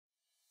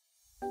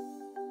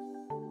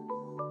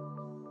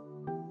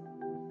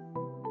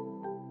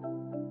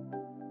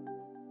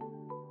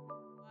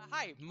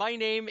Hi, my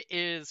name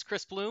is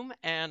Chris Bloom,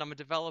 and I'm a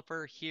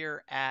developer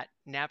here at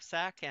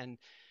Knapsack. And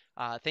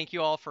thank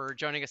you all for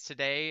joining us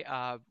today.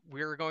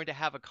 We're going to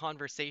have a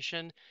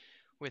conversation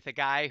with a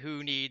guy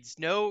who needs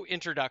no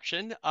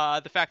introduction.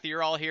 The fact that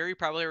you're all here, you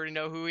probably already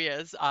know who he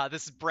is.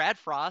 This is Brad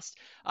Frost.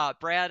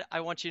 Brad,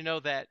 I want you to know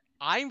that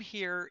I'm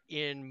here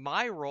in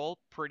my role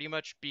pretty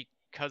much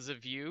because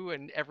of you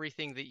and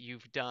everything that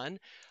you've done.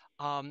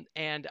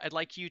 And I'd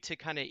like you to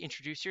kind of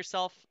introduce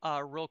yourself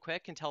real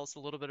quick and tell us a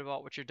little bit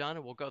about what you've done,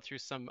 and we'll go through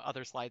some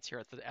other slides here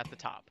at the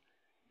top.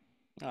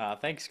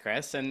 Thanks,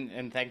 Chris,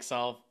 and thanks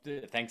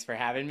for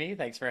having me.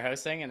 Thanks for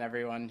hosting, and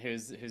everyone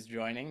who's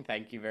joining.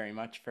 Thank you very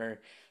much for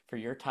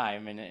your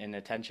time and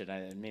attention.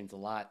 It means a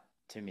lot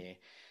to me.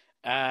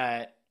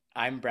 Uh,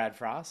 I'm Brad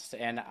Frost,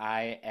 and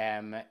I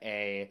am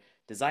a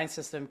design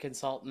system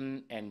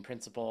consultant and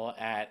principal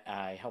at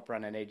I help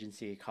run an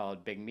agency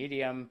called Big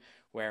Medium,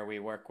 where we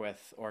work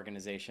with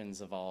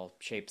organizations of all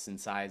shapes and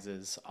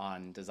sizes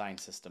on design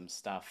system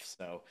stuff.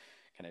 So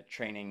kind of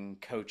training,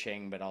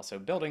 coaching, but also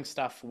building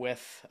stuff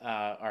with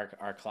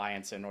our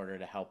clients in order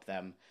to help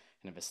them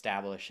kind of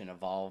establish and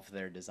evolve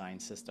their design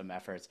system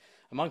efforts,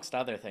 amongst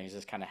other things,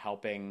 just kind of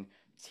helping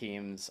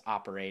teams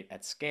operate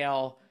at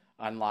scale,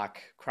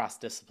 unlock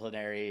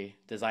cross-disciplinary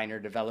designer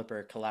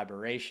developer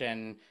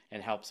collaboration,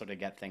 and help sort of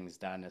get things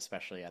done,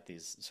 especially at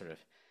these sort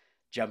of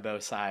jumbo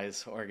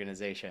size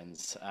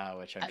organizations,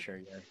 which I'm Uh, sure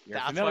you're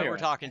That's why familiar we're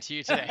with. talking to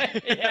you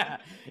today. Yeah,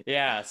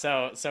 yeah.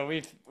 So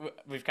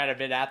we've kind of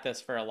been at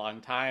this for a long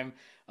time.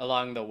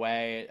 Along the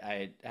way,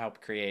 I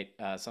helped create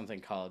something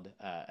called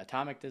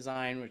atomic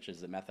design, which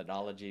is a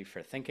methodology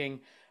for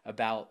thinking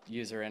about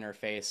user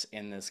interface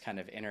in this kind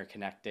of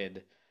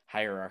interconnected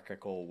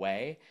hierarchical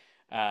way.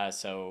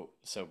 So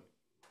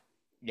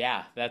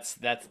yeah,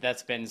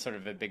 that's been sort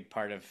of a big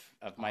part of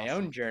my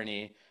own Awesome.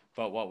 journey.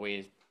 But what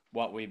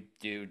we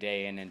do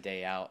day in and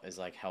day out is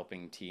like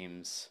helping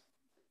teams,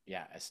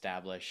 yeah,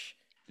 establish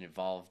and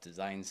evolve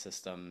design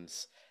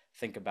systems,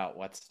 think about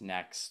what's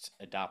next,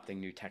 adopting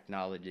new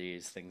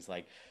technologies, things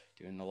like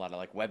doing a lot of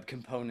like web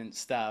component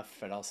stuff,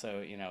 but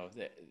also,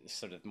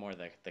 sort of more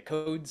the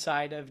code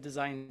side of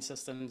design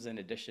systems in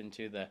addition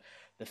to the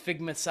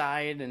Figma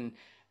side, and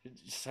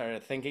sort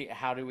of thinking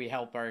how do we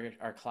help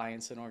our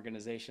clients and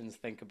organizations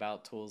think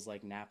about tools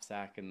like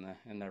Knapsack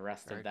and the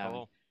rest of Very them.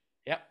 cool.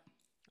 Yep.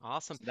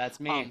 Awesome. So that's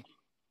Um, me.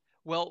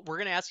 Well, we're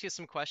going to ask you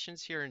some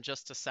questions here in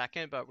just a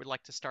second, but we'd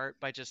like to start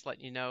by just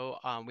letting you know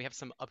we have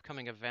some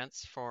upcoming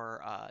events for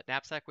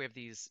Knapsack. We have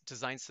these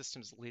Design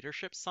Systems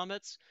Leadership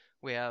Summits.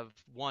 We have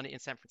one in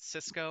San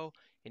Francisco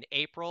in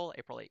April,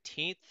 April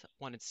 18th,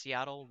 one in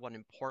Seattle, one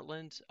in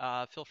Portland.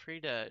 Feel free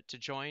to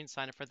join,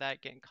 sign up for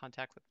that, get in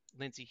contact with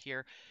Lindsay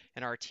here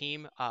and our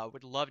team.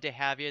 Would love to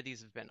have you.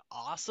 These have been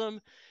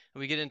awesome. And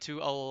we get into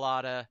a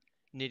lot of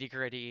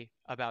nitty-gritty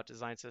about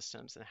design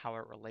systems and how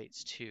it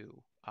relates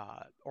to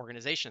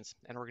organizations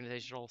and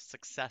organizational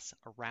success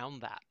around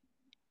that.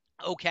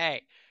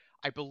 Okay,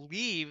 I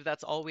believe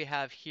that's all we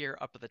have here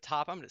up at the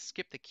top. I'm going to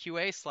skip the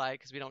QA slide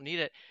because we don't need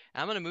it.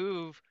 And I'm going to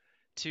move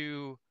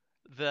to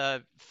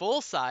the full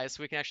size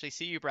so we can actually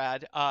see you,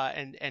 Brad,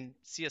 and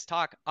see us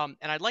talk. And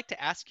I'd like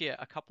to ask you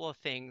a couple of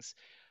things.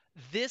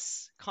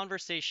 This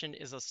conversation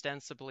is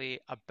ostensibly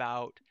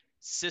about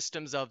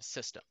systems of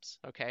systems,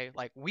 okay?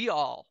 Like we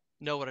all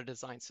know what a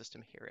design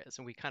system here is,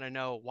 and we kind of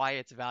know why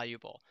it's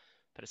valuable.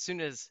 But as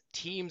soon as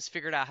teams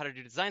figured out how to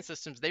do design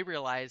systems, they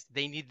realized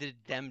they needed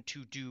them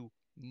to do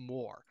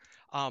more.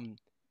 Um,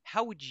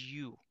 how would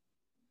you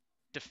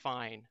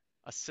define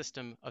a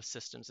system of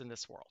systems in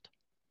this world?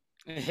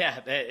 Yeah,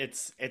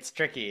 it's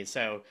tricky.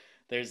 So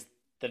there's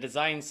the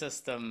design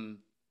system.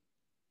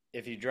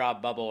 If you draw a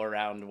bubble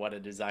around what a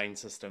design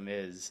system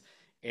is,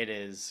 it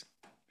is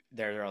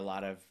there are a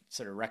lot of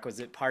sort of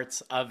requisite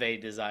parts of a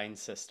design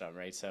system,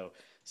 right? So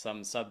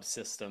some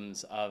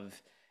subsystems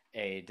of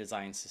a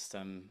design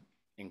system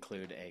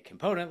include a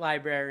component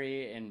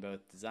library in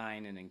both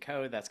design and in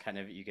code. That's kind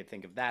of, you could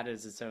think of that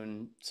as its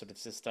own sort of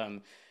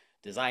system.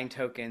 Design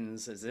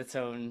tokens as its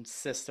own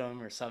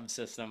system or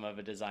subsystem of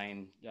a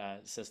design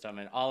system,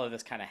 and all of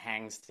this kind of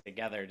hangs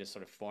together to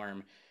sort of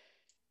form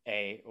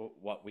a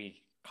what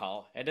we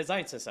call a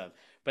design system.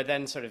 But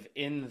then sort of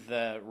in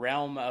the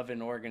realm of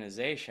an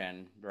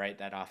organization, right,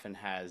 that often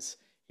has,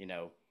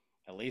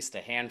 at least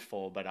a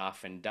handful, but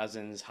often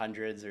dozens,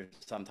 hundreds, or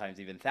sometimes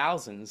even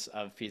thousands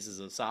of pieces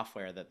of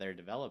software that they're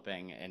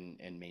developing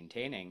and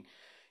maintaining.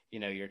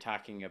 You're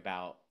talking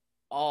about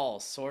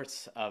all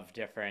sorts of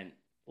different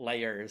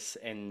layers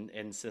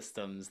and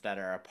systems that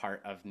are a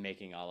part of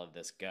making all of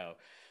this go.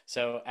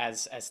 So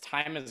as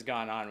time has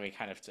gone on, we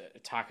kind of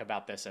talk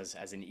about this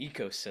as an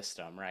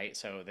ecosystem, right?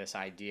 So this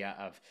idea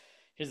of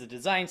here's a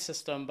design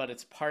system, but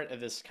it's part of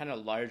this kind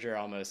of larger,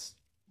 almost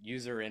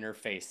user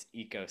interface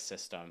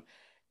ecosystem,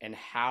 and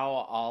how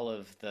all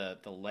of the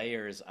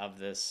layers of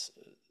this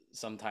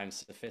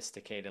sometimes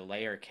sophisticated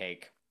layer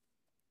cake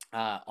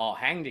all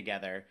hang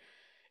together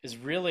is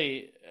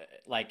really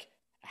like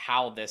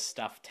how this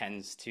stuff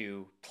tends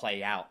to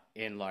play out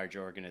in large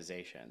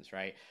organizations,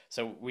 right?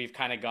 So we've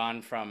kind of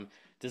gone from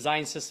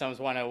design systems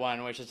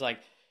 101, which is like,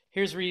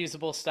 here's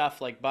reusable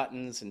stuff like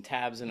buttons and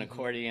tabs and Hmm.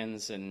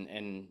 accordions and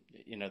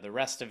the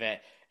rest of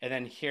it, and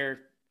then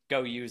here,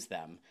 go use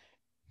them.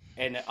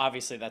 And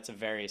obviously that's a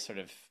very sort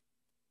of,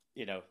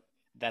 you know,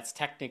 that's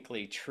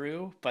technically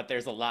true, but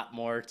there's a lot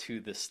more to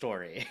the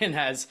story. And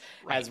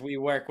Right. as we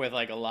work with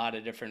like a lot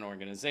of different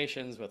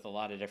organizations with a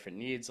lot of different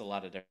needs, a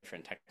lot of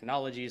different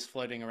technologies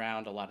floating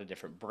around, a lot of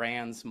different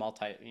brands,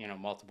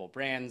 multiple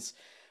brands,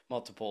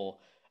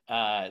 multiple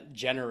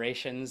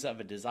generations of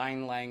a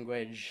design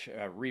language,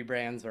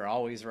 rebrands are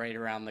always right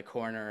around the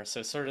corner.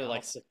 So sort of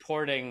like Yep.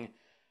 supporting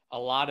a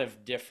lot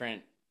of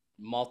different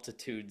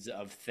multitudes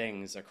of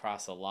things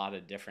across a lot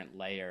of different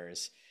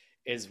layers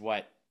is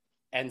what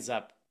ends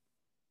up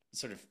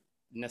sort of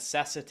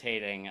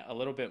necessitating a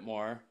little bit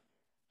more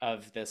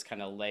of this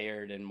kind of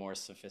layered and more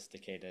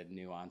sophisticated,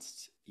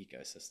 nuanced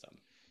ecosystem.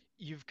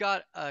 You've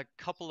got a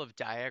couple of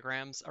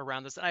diagrams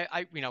around this.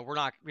 We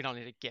don't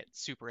need to get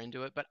super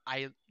into it, but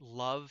I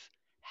love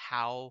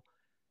how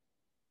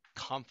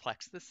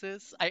complex this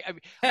is.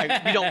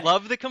 We don't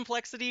love the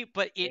complexity,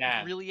 but it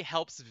Yeah, really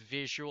helps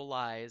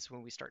visualize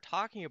when we start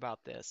talking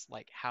about this,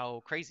 like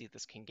how crazy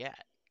this can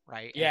get,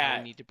 right? And how we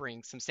yeah. need to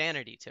bring some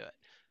sanity to it.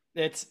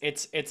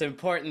 It's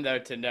important though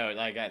to note,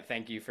 like,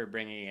 thank you for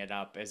bringing it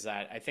up, is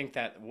that I think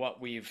that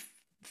what we've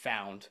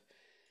found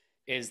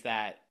is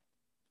that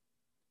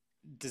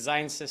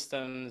design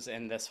systems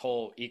and this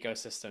whole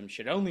ecosystem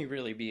should only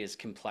really be as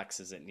complex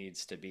as it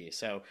needs to be.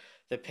 So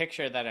the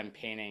picture that I'm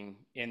painting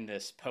in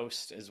this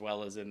post as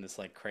well as in this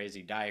like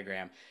crazy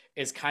diagram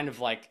is kind of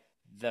like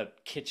the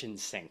kitchen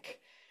sink.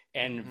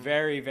 And Hmm.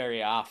 very,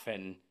 very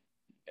often,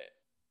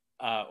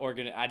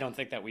 I don't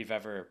think that we've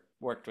ever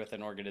worked with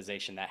an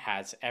organization that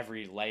has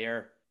every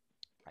layer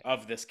Right.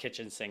 of this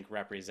kitchen sink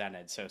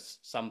represented. So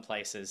some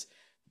places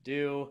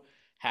do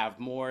have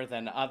more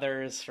than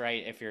others,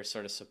 right? If you're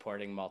sort of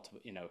supporting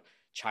multiple,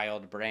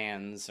 child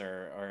brands,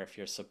 or if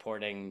you're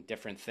supporting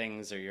different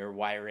things, or you're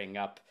wiring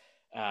up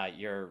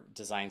your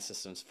design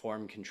system's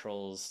form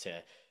controls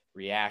to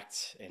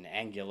React and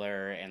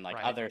Angular and like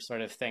Right. other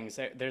sort of things.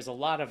 There's a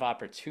lot of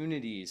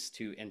opportunities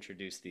to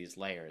introduce these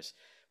layers,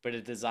 but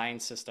a design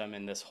system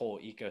in this whole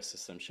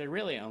ecosystem should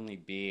really only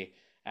be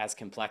as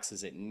complex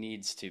as it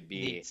needs to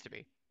be. Needs to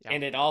be. Yeah.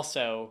 And it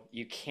also,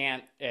 you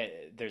can't,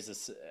 there's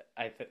this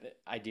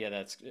idea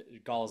that's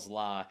Gall's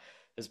law.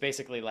 Is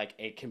basically like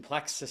a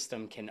complex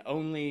system can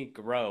only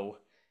grow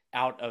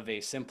out of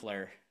a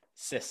simpler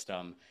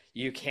system.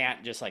 You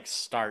can't just like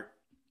start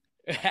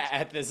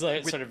at this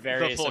like, With sort of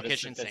the very full sort of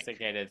kitchen sink.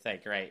 sophisticated thing,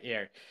 right?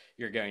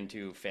 You're going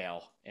to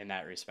fail in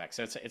that respect.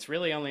 So it's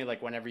really only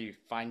like whenever you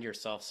find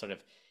yourself sort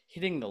of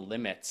hitting the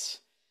limits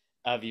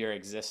of your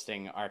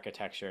existing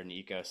architecture and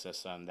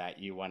ecosystem that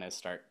you want to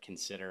start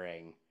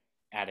considering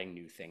adding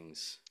new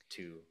things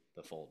to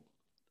the fold.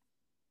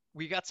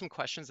 We got some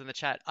questions in the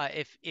chat.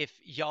 If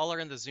y'all are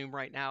in the Zoom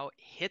right now,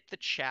 hit the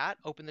chat,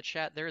 open the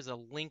chat. There is a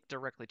link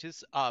directly to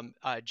this.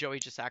 Joey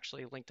just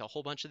actually linked a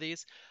whole bunch of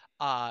these.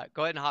 Go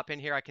ahead and hop in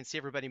here. I can see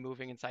everybody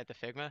moving inside the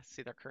Figma.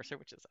 See their cursor,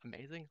 which is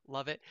amazing.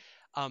 Love it.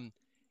 Um,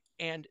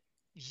 and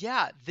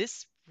yeah,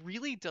 this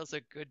really does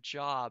a good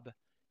job.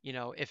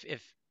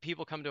 If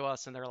people come to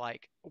us and they're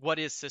like, "What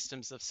is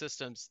systems of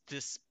systems?"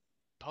 This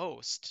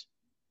post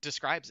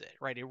describes it,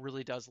 right? It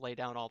really does lay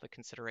down all the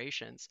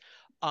considerations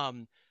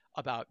um,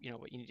 about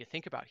what you need to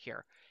think about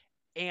here.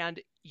 And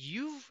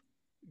you've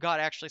got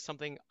actually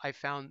something I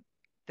found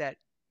that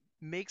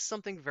makes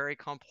something very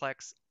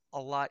complex a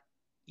lot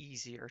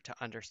easier to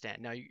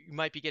understand. Now, you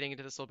might be getting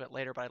into this a little bit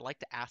later, but I'd like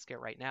to ask it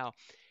right now.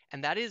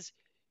 And that is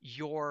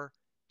your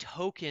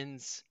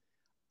tokens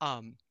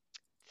um,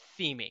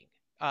 theming,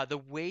 the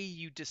way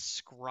you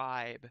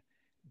describe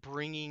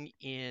bringing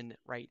in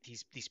right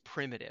these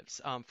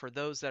primitives. For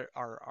those that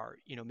are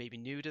maybe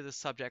new to the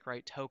subject,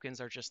 right?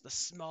 Tokens are just the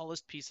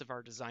smallest piece of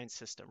our design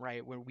system,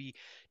 right? When we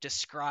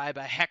describe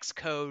a hex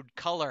code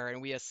color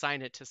and we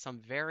assign it to some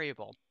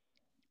variable.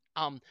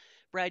 Um,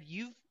 Brad,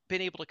 you've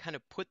been able to kind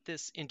of put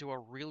this into a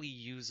really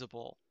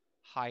usable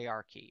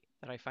hierarchy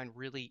that I find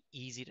really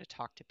easy to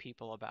talk to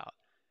people about.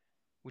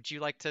 Would you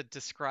like to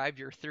describe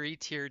your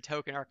three-tiered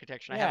token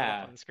architecture? I have it up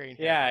Yeah, on the screen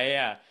here.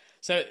 yeah.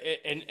 So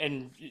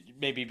and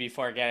maybe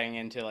before getting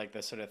into like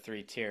the sort of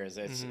three tiers,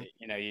 it's Hmm.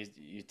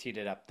 you teed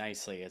it up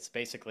nicely. It's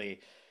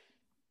basically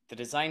the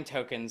design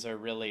tokens are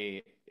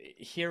really,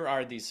 here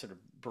are these sort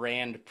of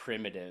brand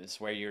primitives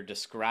where you're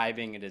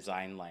describing a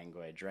design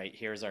language, right?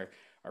 Here's our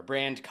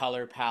brand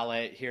color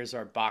palette. Here's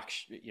our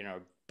box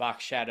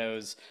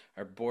shadows,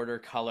 our border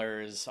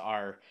colors,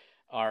 our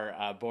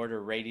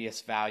border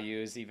radius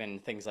values, even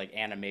things like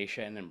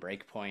animation and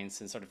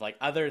breakpoints and sort of like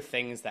other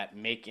things that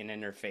make an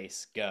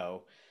interface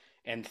go.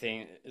 And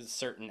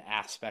certain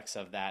aspects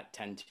of that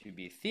tend to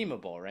be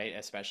themable, right?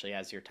 Especially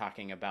as you're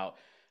talking about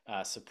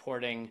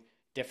supporting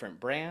different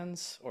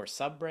brands or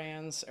sub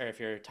brands, or if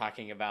you're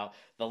talking about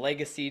the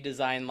legacy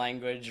design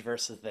language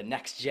versus the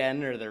next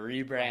gen or the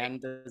Right.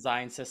 rebrand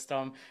design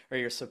system, or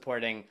you're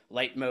supporting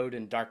light mode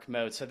and dark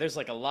mode. So there's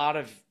like a lot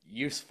of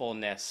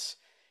usefulness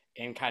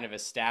in kind of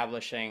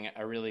establishing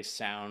a really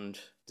sound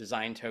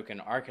design token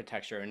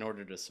architecture in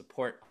order to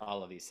support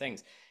all of these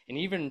things. And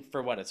even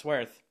for what it's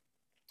worth,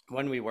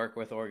 when we work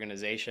with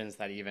organizations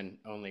that even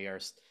only are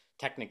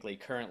technically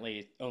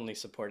currently only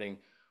supporting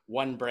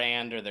one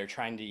brand, or they're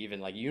trying to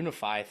even like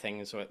unify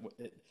things with,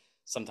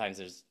 sometimes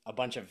there's a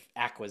bunch of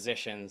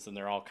acquisitions and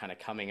they're all kind of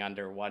coming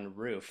under one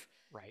roof.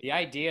 Right. The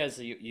idea is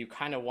you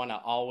kind of want to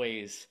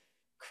always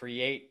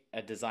create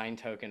a design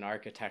token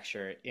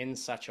architecture in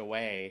such a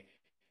way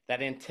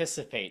that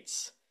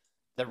anticipates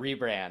the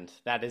rebrand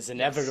that is Yes.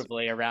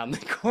 inevitably around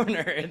the corner.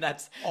 And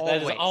that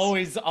is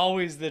Always.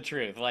 always the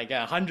truth. Like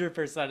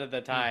 100% of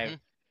the time, Hmm.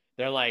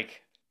 they're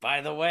like,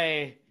 by the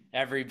way,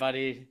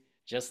 everybody,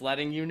 just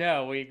letting you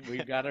know,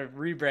 we've got a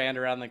rebrand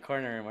around the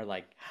corner. And we're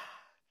like,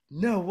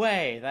 no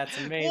way, that's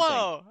amazing.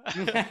 Whoa.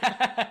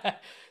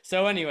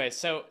 So anyway,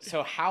 so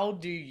how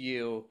do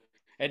you,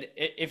 and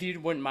if you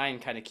wouldn't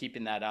mind kind of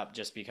keeping that up,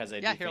 just because I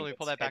Yeah, do here, let think me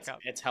pull it's that back up.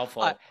 it's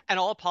helpful. And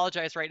I'll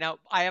apologize right now.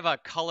 I have a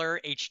color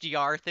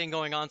HDR thing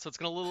going on, so it's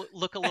going to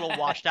look a little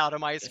washed out on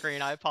my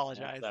screen. I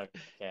That's apologize.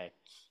 okay.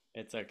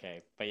 It's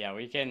okay. But yeah,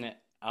 we can.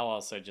 I'll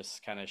also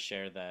just kind of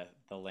share the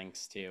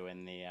links too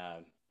in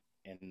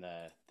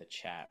the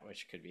chat,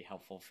 which could be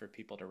helpful for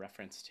people to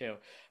reference too.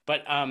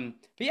 But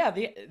yeah,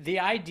 the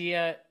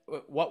idea,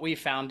 what we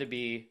found to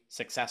be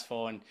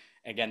successful, and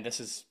again, this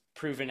is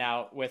proven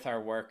out with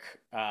our work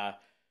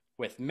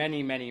with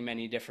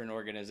many different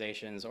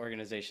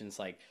organizations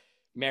like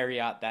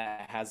Marriott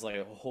that has like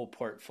a whole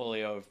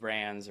portfolio of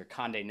brands, or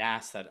Condé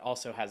Nast that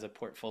also has a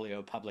portfolio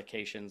of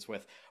publications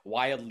with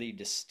wildly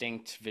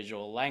distinct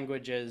visual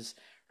languages,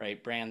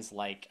 right? Brands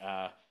like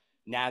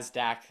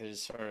NASDAQ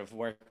is sort of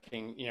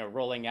working,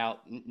 rolling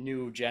out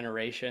new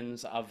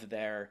generations of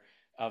their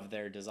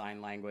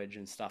design language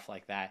and stuff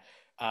like that.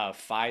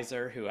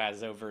 Pfizer, who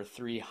has over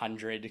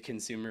 300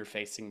 consumer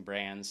facing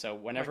brands. So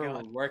Oh my whenever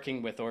we're God.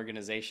 working with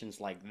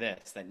organizations like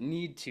this that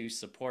need to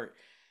support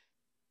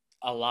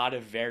a lot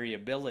of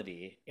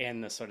variability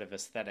in the sort of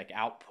aesthetic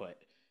output,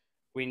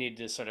 we need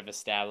to sort of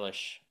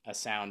establish a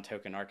sound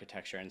token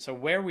architecture. And so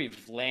where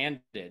we've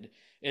landed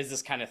is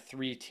this kind of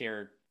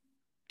three-tier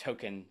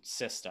token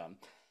system.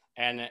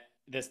 And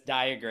this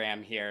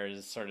diagram here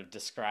is sort of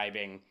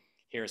describing,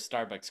 here's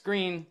Starbucks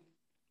green,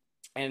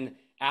 and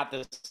at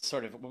this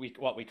sort of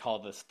what we call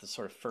this the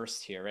sort of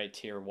first tier, right?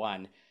 Tier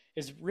one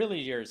is really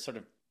your sort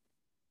of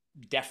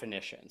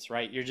definitions,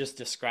 right? You're just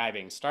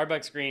describing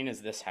Starbucks green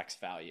is this hex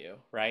value,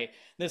 right?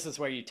 This is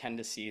where you tend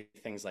to see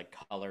things like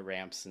color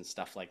ramps and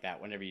stuff like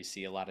that. Whenever you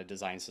see a lot of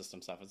design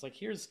system stuff, it's like,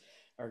 here's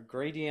our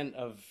gradient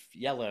of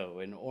yellow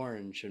and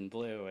orange and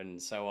blue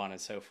and so on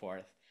and so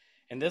forth.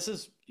 And this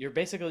is, you're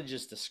basically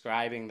just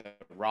describing the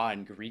raw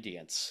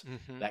ingredients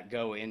Hmm. that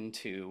go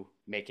into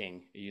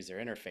making a user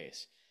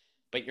interface,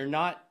 but you're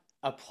not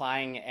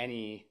applying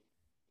any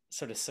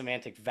sort of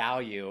semantic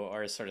value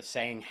or sort of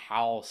saying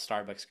how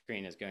Starbucks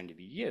green is going to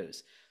be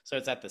used. So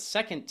it's at the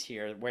second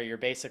tier where you're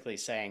basically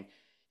saying,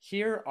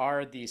 here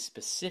are the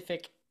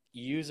specific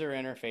user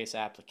interface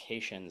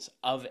applications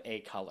of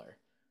a color,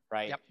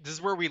 right? Yep. This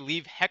is where we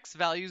leave hex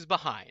values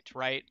behind,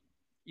 right?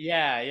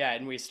 Yeah,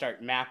 and we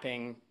start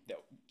mapping the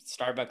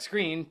Starbucks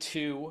green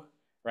to,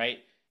 right,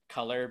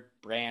 color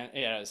brand.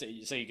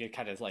 So you could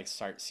kind of like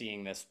start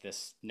seeing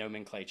this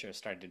nomenclature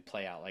started to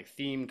play out, like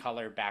theme,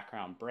 color,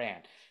 background,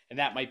 brand, and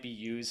that might be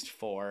used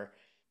for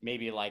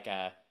maybe like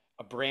a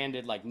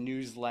branded like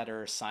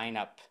newsletter sign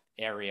up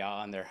area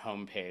on their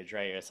homepage,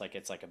 right? It's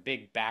like a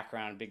big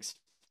background, big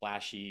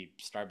splashy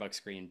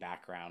Starbucks green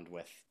background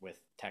with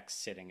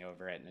text sitting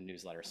over it and a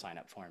newsletter sign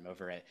up form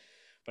over it.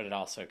 But it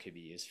also could be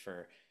used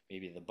for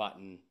maybe the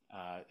button,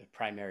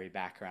 primary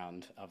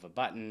background of a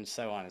button,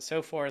 so on and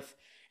so forth.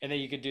 And then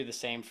you could do the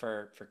same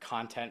for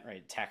content,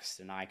 right? Text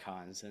and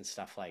icons and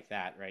stuff like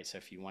that, right? So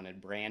if you wanted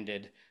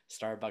branded,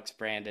 Starbucks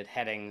branded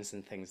headings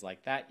and things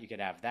like that, you could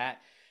have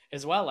that,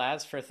 as well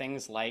as for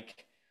things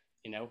like,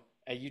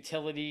 a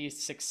utility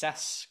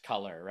success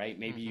color, right?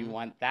 Maybe you Hmm.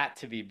 want that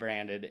to be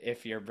branded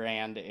if your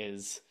brand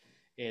is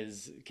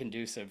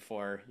conducive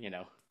for,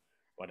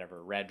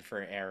 whatever, red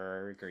for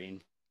error,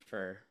 green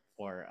for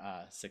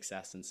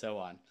success, and so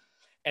on.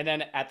 And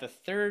then at the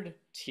third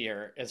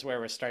tier is where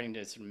we're starting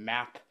to sort of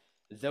map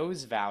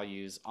those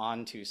values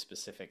onto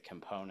specific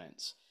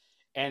components.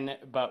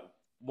 But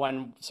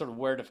one sort of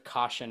word of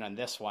caution on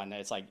this one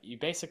is like you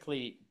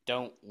basically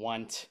don't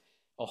want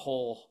a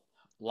whole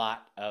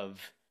lot of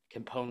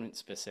component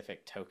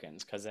specific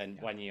tokens, because then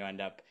Yep. when you end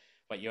up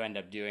what you end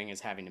up doing is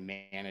having to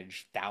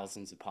manage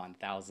thousands upon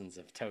thousands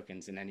of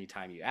tokens, and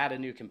anytime you add a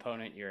new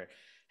component, you're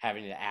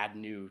having to add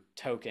new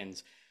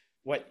tokens.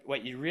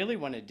 What you really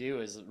want to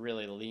do is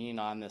really lean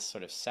on this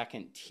sort of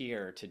second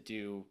tier to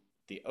do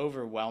the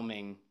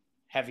overwhelming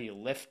heavy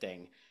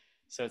lifting.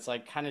 So it's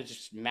like kind of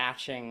just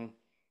matching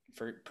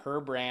for per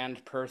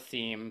brand, per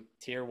theme,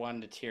 tier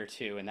one to tier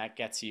two, and that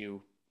gets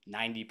you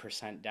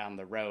 90% down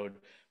the road.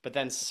 But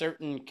then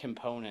certain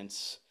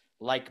components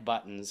like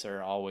buttons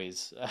are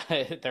always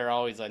they're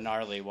always a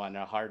gnarly one,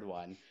 a hard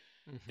one.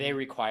 they Hmm.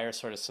 require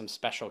sort of some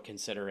special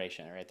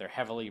consideration, right? They're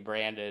heavily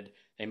branded.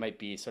 They might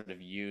be sort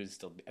of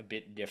used a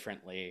bit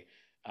differently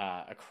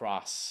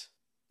across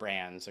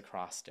brands,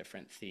 across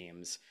different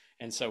themes.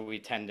 And so we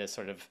tend to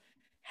sort of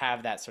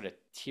have that sort of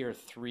tier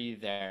three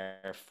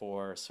there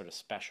for sort of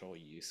special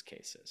use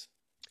cases.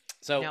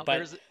 So, Now but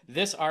there's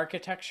this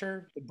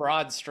architecture, the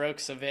broad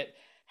strokes of it,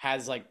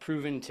 has like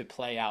proven to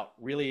play out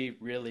really,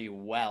 really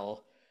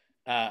well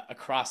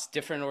across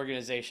different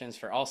organizations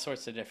for all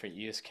sorts of different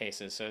use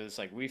cases. So it's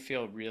like we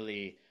feel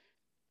really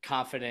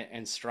confident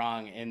and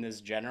strong in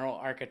this general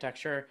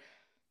architecture.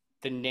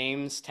 The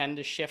names tend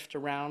to shift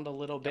around a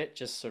little Yep. bit,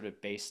 just sort of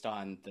based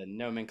on the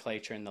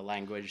nomenclature and the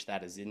language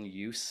that is in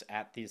use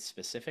at the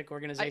specific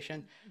I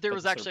organization. There But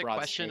was the sort of actually a broad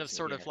question of strokes are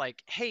sort of here.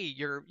 like, hey,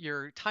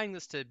 you're tying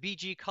this to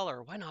BG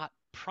color. Why not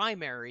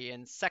primary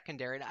and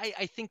secondary? And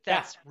I think Yeah,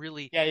 that's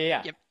really, yeah, yeah,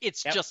 yeah. yeah,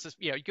 it's Yep, just as,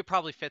 you could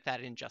probably fit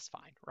that in just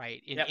fine,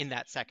 right? yep. In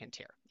that second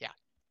tier. Yeah.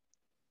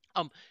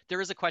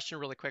 There is a question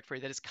really quick for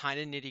you that is kind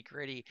of nitty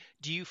gritty.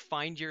 Do you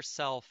find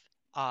yourself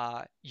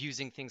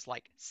using things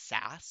like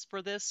Sass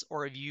for this,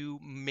 or have you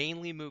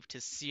mainly moved to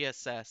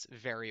CSS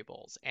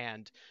variables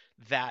and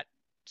that,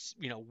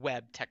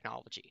 web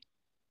technology?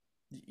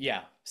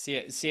 Yeah,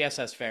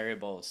 CSS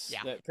variables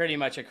Yeah. pretty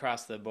much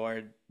across the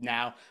board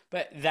now.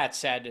 But that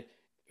said,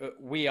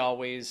 we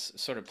always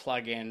sort of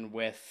plug in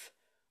with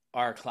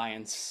our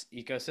clients'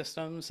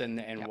 ecosystems and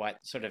Yep.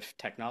 what sort of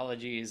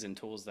technologies and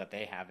tools that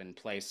they have in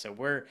place. So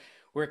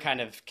we're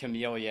kind of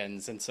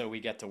chameleons, and so we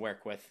get to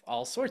work with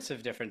all sorts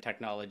of different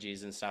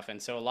technologies and stuff.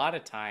 And so a lot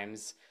of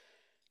times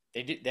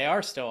they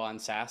are still on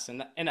SaaS,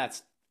 and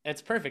that's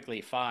it's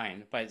perfectly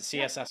fine. But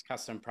Yeah. CSS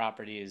custom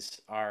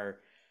properties are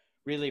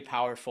really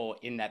powerful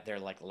in that they're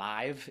like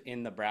live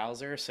in the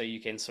browser, so you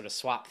can sort of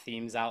swap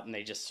themes out and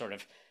they just sort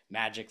of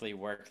magically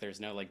work. There's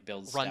no like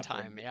build step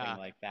or Runtime. anything Yeah.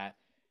 like that.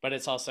 But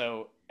it's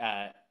also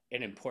an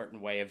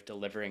important way of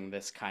delivering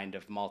this kind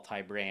of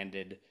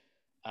multi-branded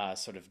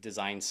sort of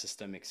design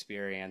system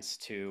experience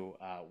to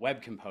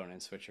web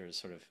components, which are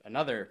sort of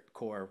another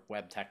core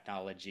web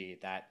technology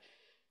that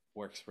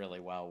works really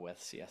well with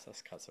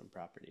CSS custom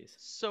properties.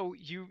 So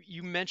you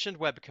mentioned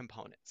web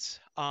components,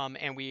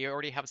 and we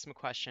already have some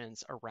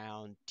questions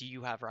around, do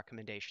you have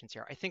recommendations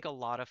here? I think a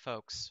lot of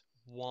folks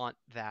want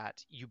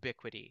that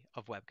ubiquity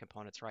of web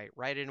components, right?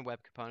 Write it in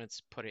web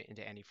components, put it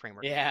into any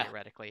framework Yeah,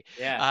 theoretically.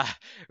 yeah.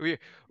 Uh,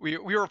 we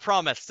were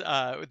promised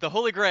the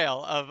holy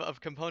grail of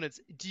components.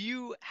 Do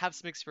you have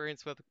some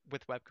experience with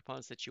web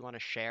components that you want to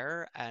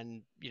share,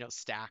 and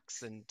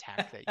stacks and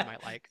tech that you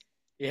might like?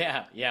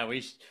 Yeah, yeah,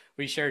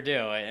 we sure do,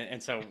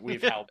 and so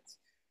we've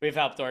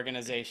helped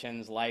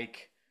organizations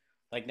like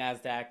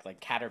Nasdaq,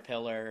 like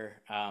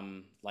Caterpillar,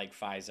 like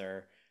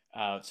Pfizer,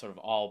 sort of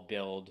all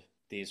build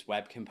these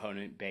web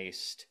component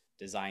based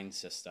design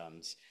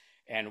systems,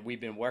 and we've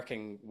been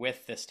working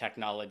with this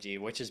technology,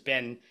 which has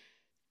been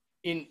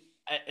in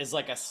is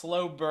like a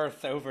slow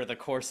birth over the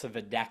course of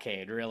a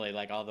decade, really,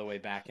 like all the way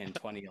back in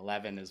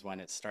 2011 is when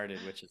it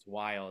started, which is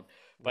wild.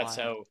 But Wild.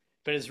 so,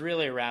 but it's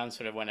really around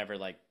sort of whenever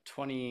like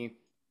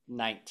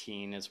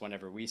 2019 is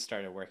whenever we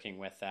started working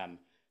with them.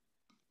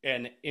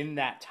 And in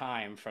that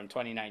time from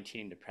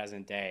 2019 to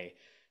present day,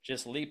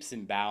 just leaps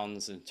and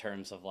bounds in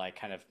terms of like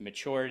kind of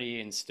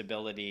maturity and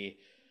stability.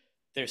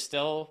 There's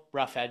still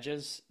rough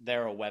edges.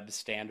 They're a web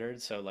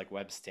standard, so like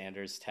web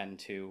standards tend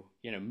to,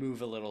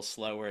 move a little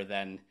slower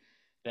than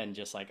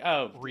just like,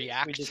 oh,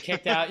 we just React.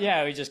 kicked out,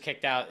 yeah, we just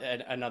kicked out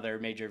another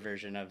major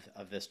version of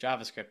this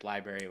JavaScript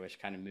library, which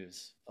kind of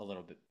moves a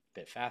little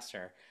bit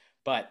faster.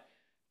 But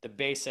the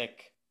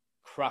basic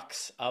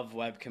crux of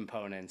web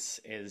components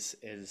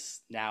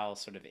is now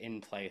sort of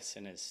in place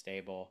and is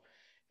stable,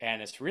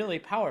 and it's really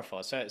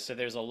powerful. So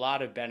there's a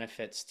lot of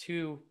benefits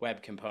to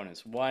web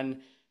components.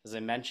 One, as I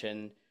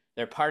mentioned,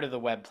 they're part of the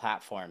web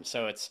platform,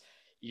 so it's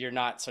you're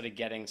not sort of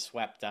getting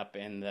swept up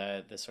in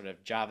the sort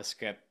of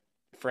JavaScript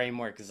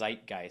framework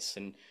zeitgeist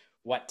and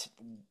what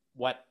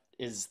what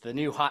is the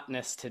new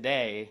hotness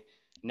today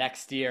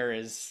next year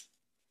is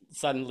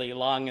suddenly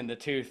long in the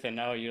tooth, and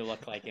oh, you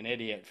look like an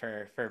idiot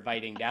for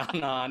biting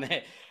down on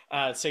it.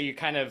 So you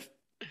kind of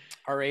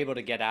are able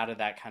to get out of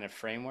that kind of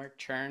framework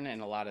churn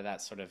and a lot of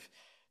that sort of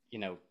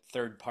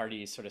third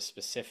party sort of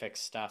specific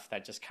stuff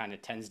that just kind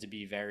of tends to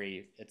be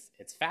very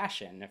it's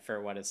fashion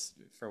for what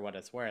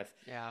it's worth.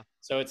 Yeah.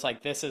 So it's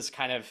like this is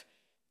kind of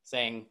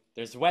saying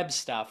there's web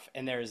stuff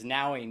and there is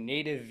now a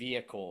native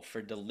vehicle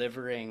for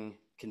delivering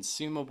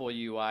consumable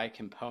UI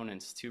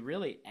components to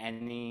really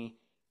any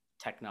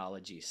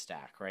technology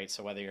stack, right?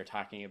 So whether you're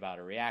talking about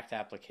a React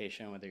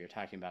application, whether you're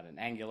talking about an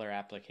Angular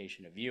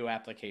application, a Vue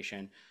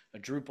application, a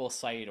Drupal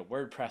site, a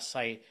WordPress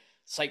site,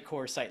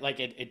 Sitecore site, like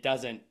it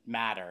doesn't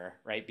matter,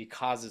 right?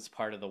 Because it's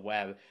part of the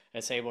web,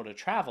 it's able to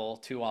travel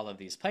to all of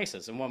these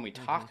places. And when we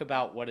Hmm. talk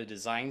about what a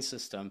design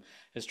system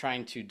is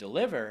trying to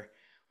deliver,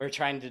 we're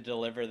trying to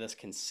deliver this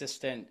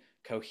consistent,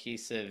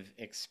 cohesive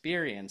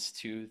experience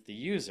to the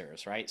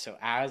users, right? So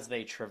as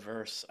they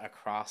traverse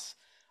across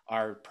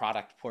our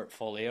product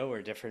portfolio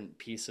or different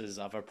pieces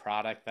of a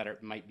product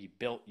that might be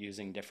built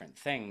using different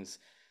things,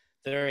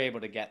 they're able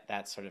to get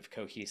that sort of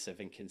cohesive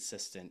and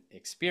consistent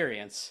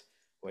experience,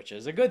 which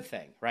is a good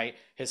thing, right?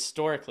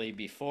 Historically,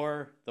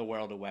 before the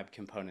world of web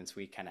components,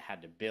 we kind of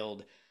had to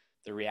build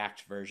the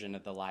React version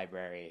of the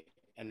library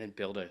and then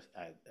build a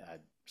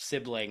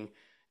sibling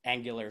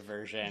Angular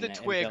version The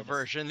and Twig build this.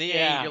 version, the Yeah,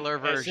 Angular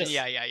it's version. just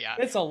Yeah, yeah, yeah.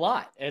 it's a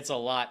lot. It's a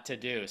lot to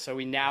do. So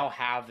we Yeah. now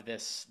have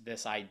this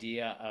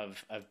idea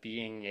of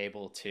being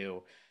able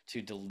to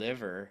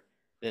deliver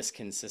this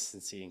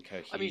consistency and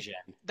I mean,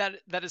 cohesion.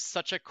 that is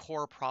such a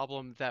core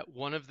problem that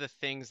one of the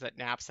things that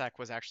Knapsack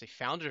was actually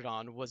founded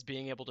on was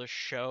being able to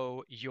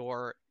show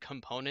your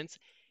components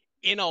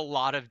in a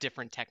lot of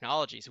different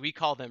technologies. We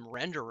call them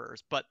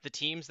renderers, but the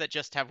teams that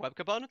just have web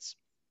components,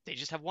 they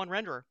just have one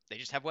renderer. They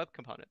just have web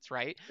components,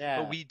 right?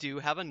 But Yeah, we do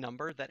have a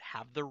number that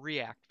have the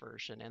React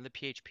version and the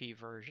PHP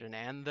version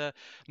and the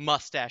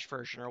Mustache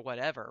version or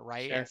whatever,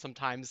 right? And sure.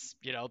 sometimes,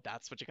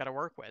 that's what you got to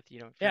work with, if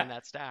you're Yeah, in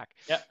that stack.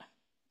 yep,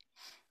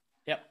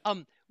 yep.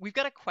 We've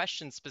got a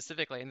question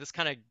specifically, and this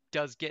kind of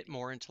does get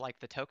more into like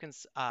the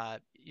tokens,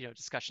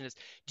 discussion is,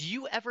 do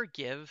you ever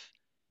give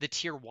the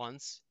tier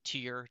ones to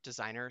your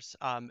designers?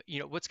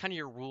 What's kind of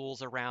your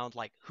rules around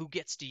like who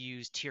gets to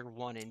use tier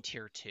one and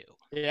tier two?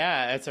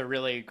 Yeah, it's a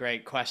really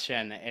great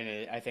question,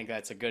 and I think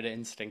that's a good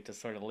instinct to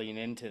sort of lean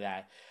into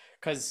that,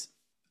 because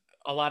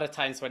a lot of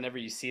times whenever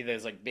you see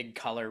those like big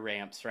color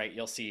ramps, right,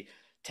 you'll see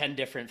 10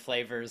 different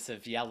flavors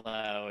of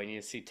yellow and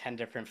you see 10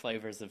 different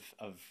flavors of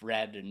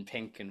red and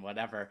pink and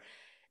whatever.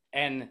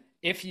 And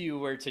if you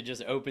were to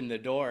just open the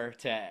door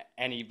to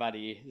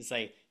anybody and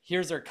say,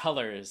 here's our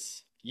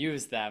colors,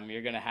 use them,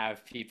 you're going to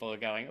have people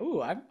going,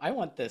 ooh, I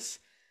want this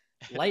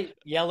light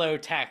yellow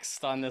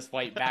text on this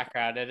white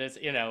background. It is,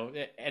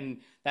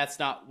 and that's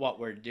not what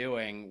we're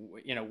doing.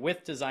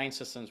 With design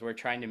systems, we're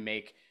trying to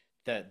make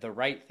the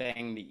right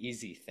thing the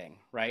easy thing,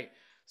 right?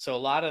 So a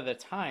lot of the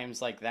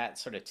times, like that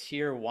sort of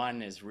tier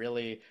one is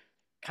really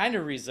kind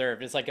of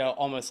reserved. It's like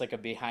almost like a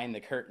behind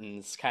the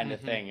curtains kind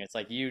of Hmm. thing. It's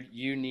like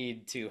you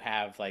need to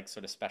have like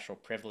sort of special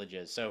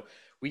privileges. So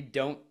we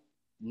don't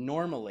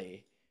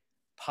normally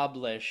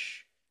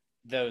publish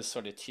those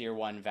sort of tier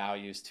one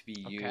values to be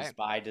Okay. used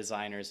by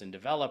designers and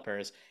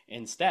developers.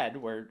 Instead,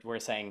 we're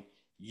saying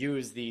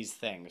use these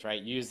things,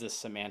 right? Use this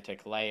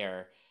semantic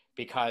layer,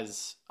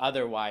 because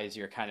otherwise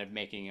you're kind of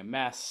making a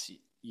mess.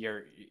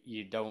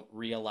 You don't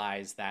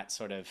realize that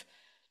sort of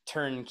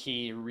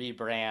turnkey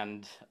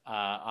rebrand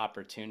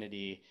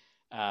opportunity,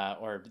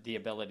 or the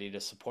ability to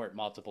support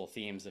multiple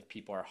themes if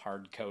people are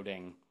hard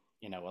coding,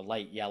 a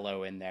light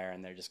yellow in there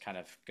and they're just kind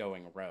of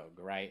going rogue,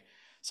 right?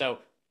 So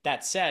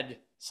that said,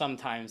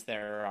 sometimes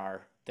there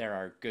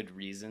are good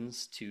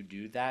reasons to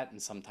do that,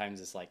 and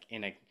sometimes it's like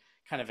in a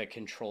kind of a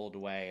controlled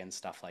way and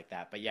stuff like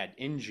that. But yeah,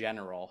 in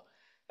general,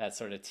 that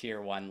sort of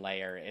tier one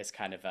layer is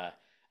kind of a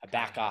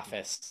Kind of back heavy.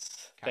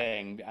 office Okay.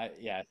 thing.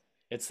 Yeah,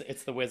 it's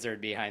the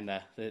wizard behind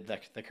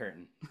the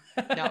curtain.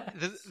 Now,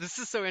 this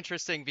is so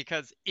interesting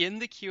because in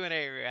the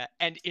Q&A area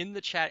and in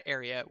the chat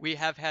area, we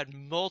have had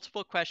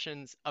multiple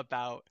questions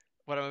about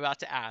what I'm about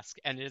to ask,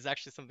 and it is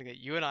actually something that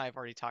you and I have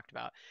already talked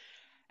about,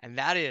 and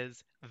that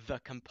is the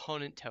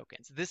component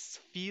tokens. This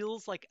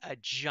feels like a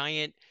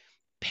giant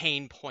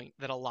pain point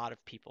that a lot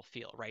of people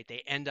feel, right?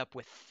 They end up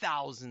with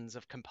thousands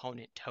of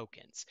component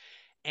tokens.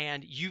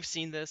 And you've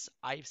seen this,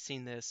 I've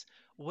seen this.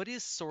 What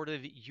is sort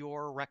of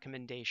your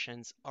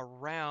recommendations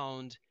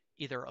around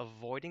either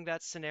avoiding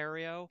that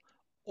scenario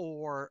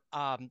or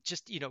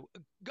just,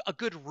 a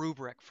good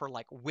rubric for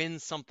like when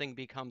something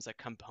becomes a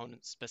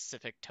component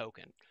specific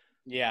token?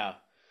 Yeah.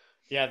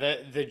 Yeah,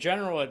 the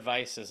general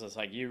advice is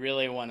like you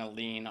really want to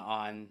lean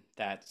on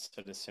that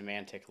sort of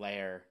semantic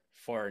layer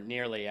for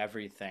nearly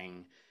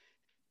everything.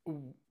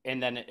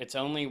 And then it's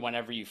only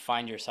whenever you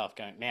find yourself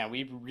going, man,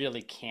 we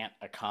really can't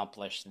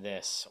accomplish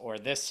this, or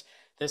this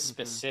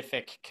Hmm.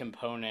 specific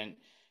component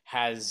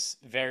has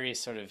very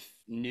sort of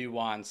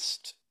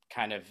nuanced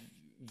kind of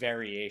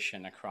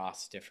variation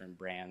across different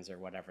brands or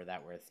whatever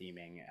that we're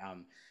theming.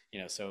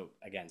 So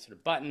again, sort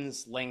of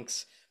buttons,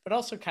 links, but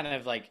also kind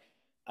of like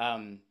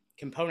um,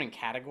 component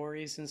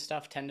categories and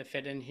stuff tend to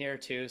fit in here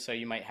too. So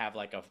you might have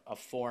like a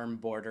form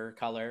border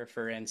color,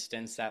 for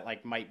instance, that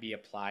like might be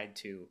applied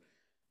to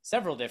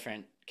several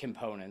different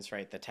components,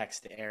 right? The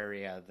text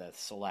area, the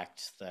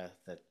select, the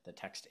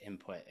text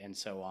input, and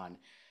so on.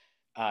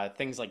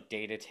 Things like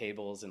data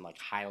tables and like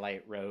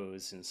highlight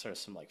rows and sort of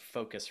some like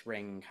focus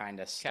ring kind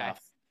of Okay. stuff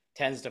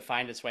tends to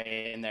find its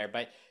way in there.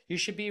 But you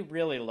should be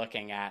really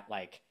looking at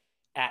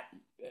at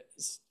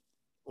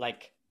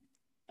like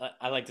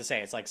I like to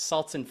say it's like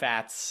salts and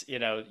fats.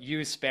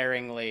 Use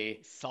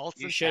sparingly. Salts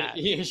You and should fats.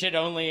 you should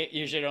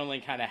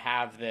only kind of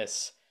have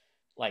this,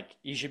 like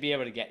you should be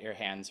able to get your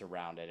hands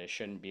around it. It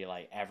shouldn't be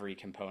like every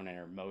component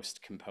or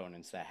most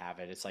components that have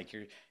it. It's like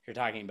you're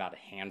talking about a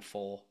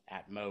handful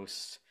at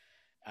most.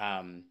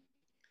 Um,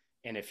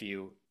 and if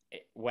you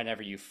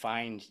whenever you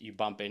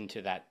bump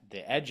into that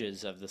the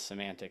edges of the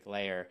semantic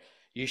layer,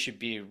 you should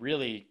be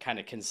really kind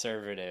of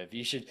conservative.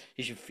 You should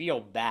feel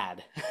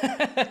bad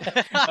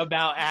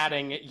about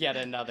adding yet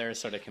another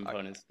sort of All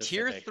right. component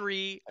Tier specific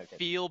three, token.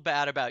 feel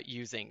bad about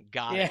using.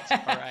 Got Yeah. it.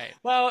 All right.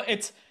 Well,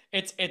 it's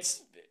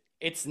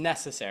it's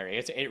necessary.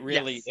 It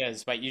really Yes.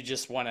 is, but you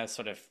just want to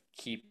sort of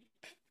keep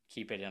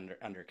it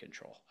under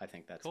control. I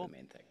think that's the Cool.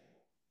 main thing.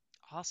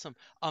 Awesome.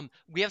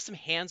 We have some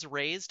hands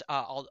raised.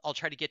 I'll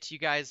try to get to you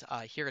guys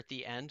here at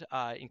the end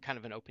in kind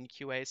of an open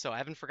QA. So I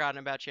haven't forgotten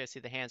about you. I see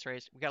the hands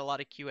raised. We got a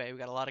lot of QA. We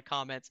got a lot of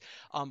comments.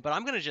 But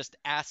I'm gonna just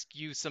ask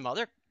you some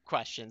other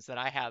questions that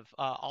I have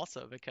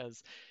also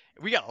because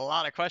we got a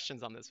lot of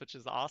questions on this, which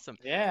is awesome.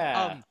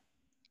 Yeah. Um,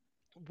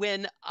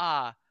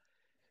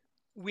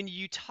 when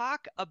you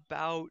talk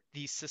about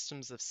these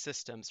systems of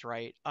systems,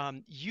 right?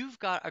 You've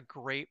got a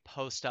great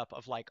post up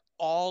of like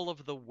all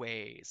of the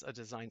ways a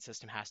design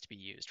system has to be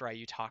used, right?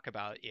 You talk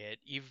about it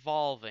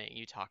evolving,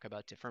 you talk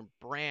about different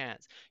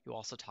brands, you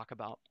also talk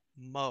about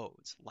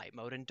modes, light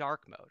mode and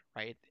dark mode,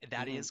 right?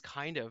 That Hmm. is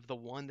kind of the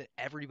one that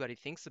everybody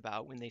thinks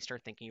about when they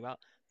start thinking about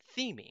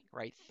theming,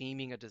 right?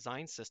 Theming a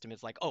design system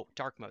is like, oh,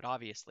 dark mode,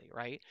 obviously,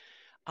 right?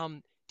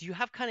 Do you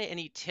have kind of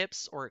any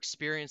tips or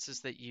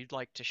experiences that you'd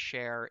like to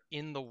share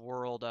in the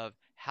world of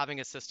having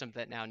a system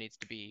that now needs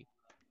to be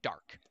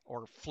dark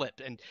or flipped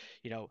and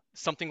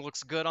something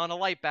looks good on a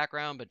light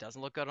background but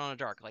doesn't look good on a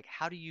dark? Like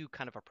how do you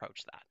kind of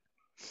approach that?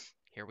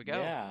 Here we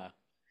go. Yeah.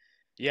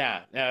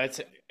 Yeah, no,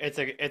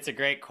 it's a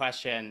great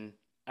question,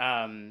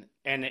 and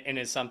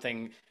is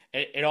something.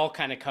 It all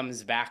kind of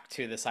comes back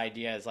to this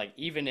idea is like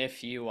even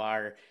if you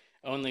are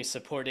only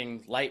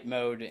supporting light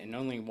mode in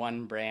only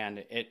one brand,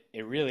 it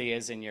really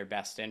is in your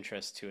best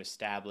interest to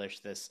establish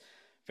this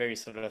very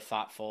sort of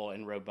thoughtful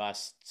and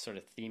robust sort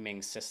of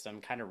theming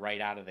system kind of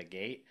right out of the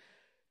gate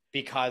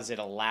because it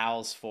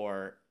allows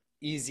for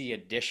easy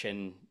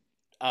addition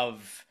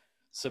of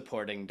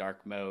supporting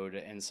dark mode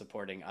and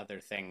supporting other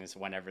things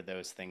whenever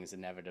those things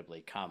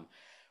inevitably come.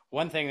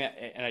 One thing that,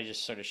 and I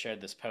just sort of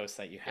shared this post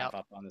that you have Yep.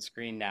 up on the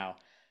screen now.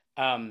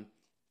 Um,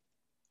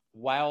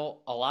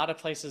 while a lot of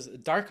places,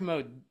 dark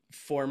mode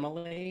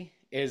formally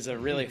is a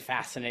really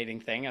fascinating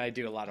thing, and I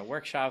do a lot of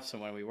workshops,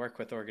 and when we work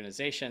with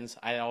organizations,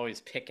 I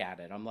always pick at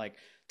it. I'm like,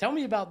 tell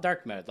me about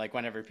dark mode. Like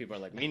whenever people are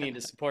like, we need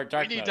to support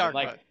We dark need mode. I'm dark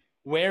like, mode.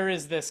 where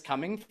is this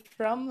coming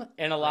from?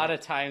 And a lot Right. of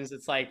times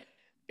it's like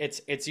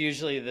it's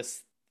usually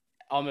this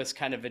almost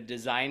kind of a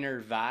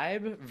designer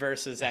vibe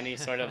versus any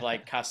sort of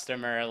like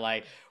customer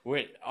like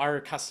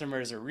our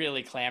customers are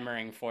really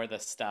clamoring for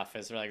this stuff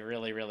is like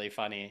really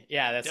funny.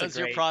 Yeah, that's a Does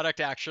your great. product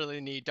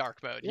actually need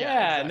dark mode? Yeah,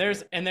 Yeah, and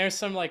exactly. there's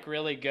some like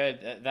really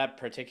good that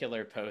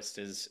particular post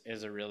is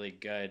a really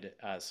good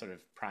sort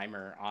of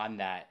primer on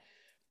that.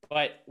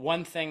 But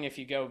one thing, if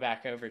you go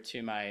back over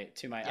to my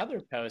Yep.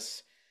 other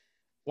posts,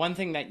 one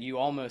thing that you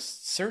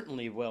almost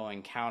certainly will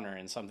encounter,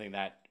 and something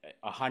that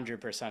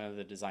 100% of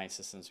the design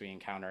systems we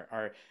encounter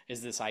are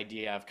is this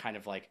idea of kind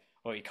of like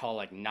what we call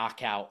like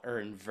knockout or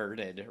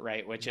inverted,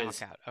 right? Which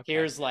is Knockout. Okay.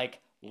 here's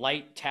like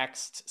light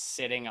text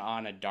sitting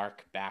on a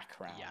dark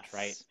background,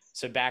 right? Yes.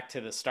 So back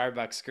to the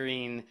Starbucks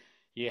screen,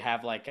 you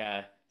have like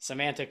a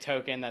semantic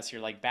token that's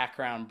your like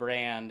background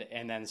brand,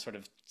 and then sort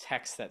of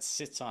text that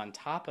sits on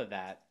top of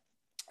that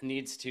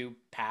needs to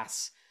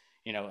pass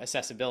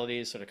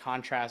accessibility, sort of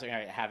contrast,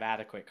 have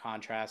adequate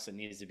contrast. It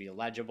needs to be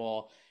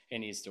legible. It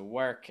needs to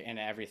work, and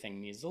everything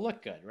needs to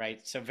look good,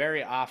 right? So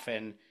very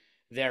often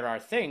there are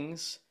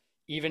things,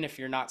 even if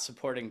you're not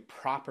supporting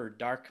proper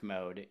dark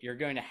mode, you're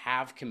going to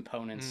have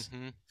components,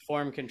 Mm-hmm.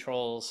 form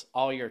controls,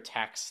 all your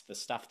text, the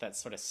stuff that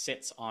sort of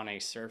sits on a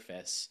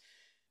surface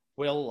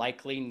will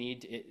likely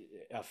need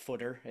a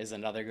footer is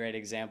another great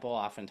example.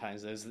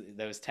 Oftentimes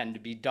those tend to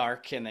be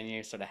dark, and then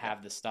you sort of Yep.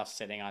 have the stuff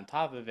sitting on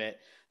top of it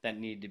that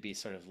need to be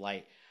sort of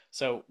light.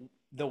 So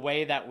the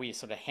way that we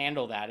sort of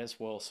handle that is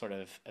we'll sort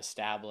of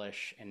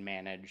establish and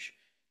manage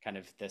kind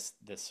of this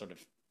sort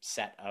of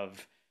set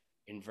of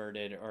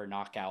inverted or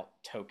knockout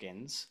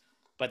tokens,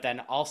 but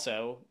then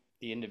also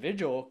the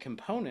individual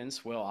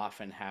components will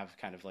often have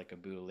kind of like a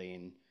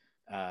Boolean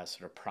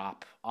sort of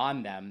prop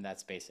on them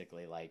that's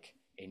basically like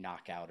a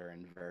knockout or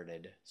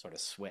inverted sort of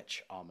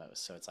switch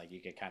almost. So it's like you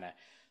could kind of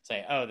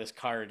say, oh, this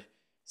card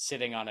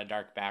sitting on a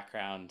dark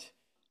background,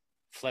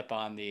 flip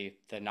on the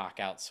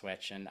knockout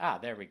switch, and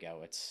there we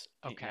go. It's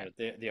Okay.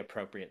 the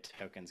appropriate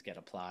tokens get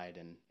applied,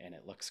 and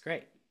it looks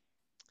great.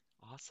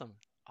 Awesome.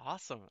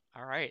 Awesome.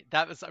 All right.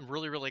 I'm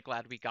really, really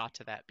glad we got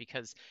to that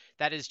because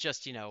that is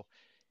just,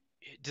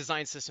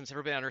 design systems,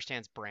 everybody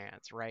understands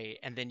brands, right?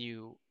 And then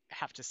you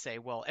have to say,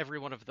 well, every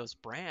one of those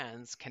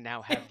brands can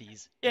now have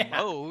these Yeah,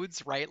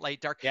 modes, right?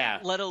 Light, dark, yeah,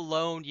 let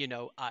alone,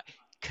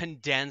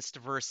 condensed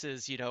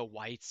versus,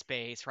 white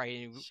space, right?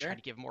 And you try sure,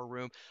 to give more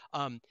room.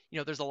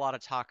 There's a lot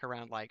of talk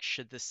around like,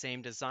 should the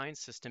same design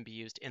system be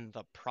used in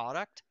the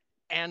product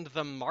and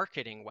the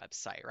marketing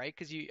website, right?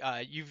 Because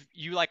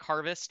you like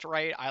Harvest,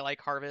 right? I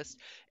like Harvest,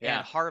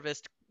 and yeah,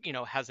 Harvest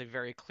has a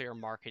very clear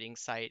marketing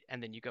site,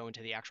 and then you go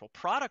into the actual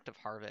product of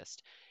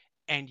Harvest,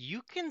 And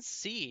you can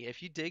see,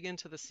 if you dig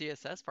into the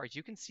CSS parts,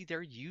 you can see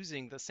they're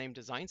using the same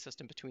design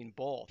system between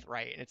both,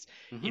 right? And it's,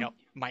 Hmm.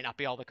 might not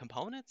be all the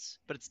components,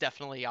 but it's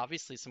definitely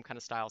obviously some kind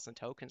of styles and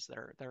tokens that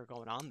are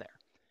going on there.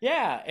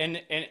 Yeah,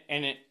 and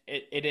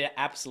it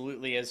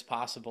absolutely is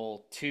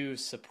possible to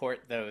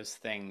support those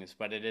things,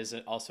 but it is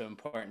also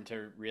important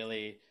to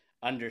really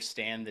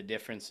understand the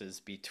differences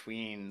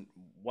between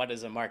what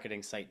is a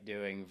marketing site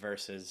doing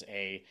versus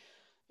a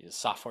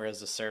software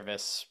as a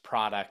service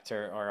product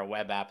or a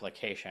web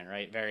application,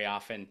 right? Very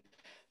often,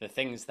 the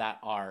things that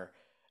are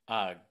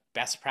uh,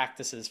 best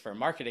practices for a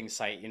marketing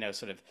site,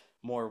 sort of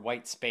more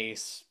white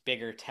space,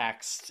 bigger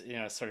text,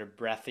 sort of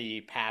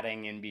breathy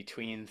padding in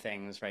between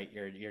things, right?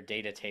 Your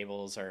data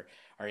tables are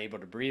able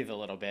to breathe a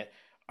little bit,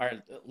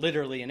 are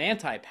literally an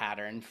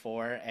anti-pattern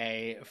for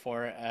a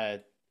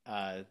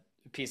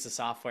piece of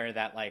software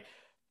that like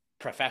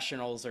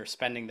professionals are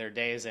spending their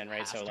days in,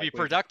 right? Has So to be like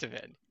we've productive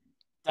in.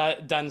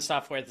 done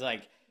stuff with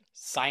like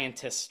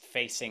scientist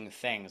facing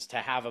things. To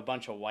have a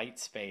bunch of white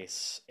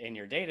space in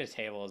your data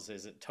tables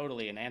is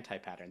totally an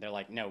anti-pattern. They're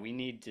like, no, we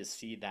need to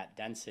see that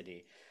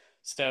density.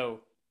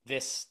 So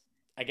this,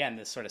 again,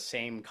 this sort of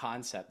same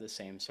concept, the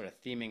same sort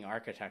of theming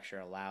architecture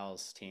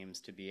allows teams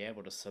to be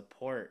able to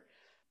support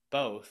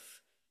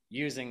both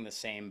using the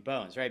same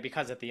bones, right?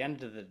 Because at the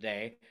end of the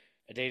day,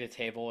 a data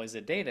table is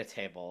a data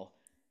table,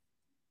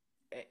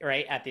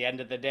 right? At the end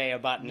of the day, a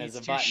button is Needs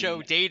a to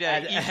show button. data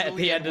At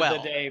easily the and end of the well.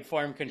 day,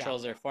 form Yeah.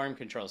 controls are form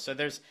controls. So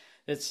there's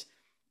this,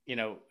 you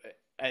know,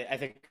 I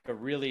think a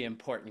really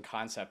important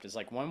concept is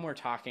like when we're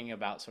talking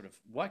about sort of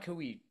what can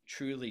we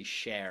truly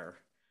share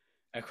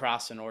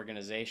across an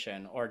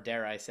organization, or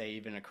dare I say,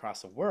 even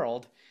across a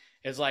world,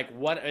 is like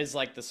what is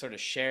like the sort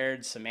of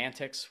shared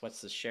semantics,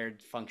 what's the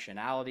shared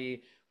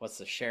functionality, what's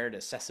the shared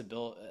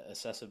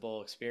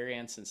accessible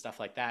experience and stuff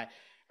like that,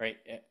 right?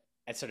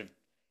 I sort of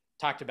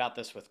talked about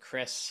this with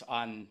Chris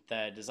on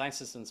the Design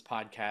Systems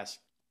podcast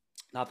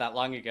not that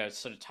long ago,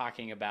 sort of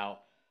talking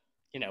about,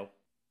 you know,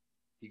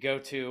 you go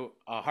to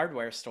a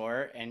hardware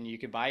store and you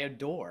could buy a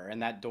door,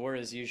 and that door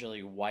is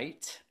usually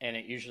white and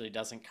it usually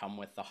doesn't come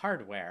with the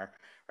hardware,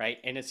 right?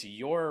 And it's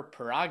your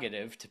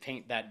prerogative to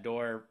paint that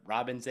door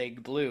robin's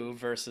egg blue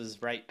versus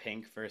bright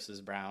pink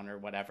versus brown or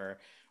whatever,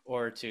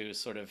 or to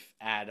sort of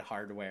add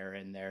hardware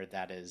in there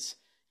that is,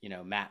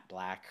 matte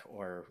black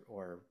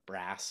or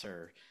brass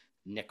or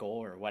nickel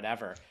or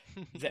whatever.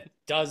 That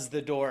does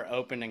the door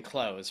open and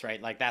close,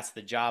 right? Like that's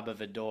the job of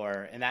a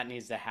door, and that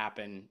needs to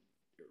happen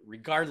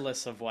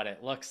regardless of what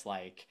it looks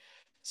like.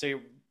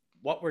 So,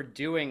 what we're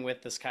doing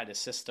with this kind of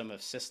system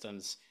of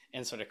systems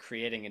and sort of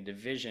creating a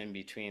division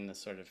between the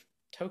sort of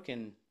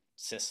token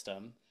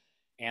system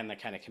and the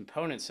kind of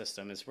component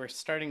system is we're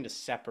starting to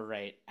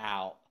separate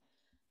out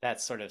that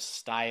sort of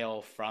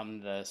style from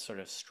the sort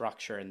of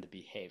structure and the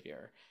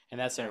behavior. And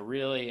that's Yeah. a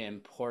really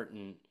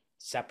important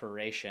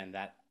separation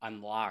that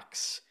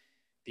unlocks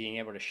being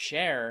able to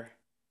share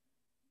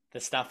the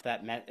stuff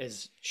that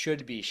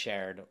should be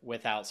shared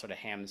without sort of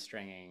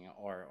hamstringing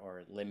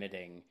or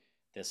limiting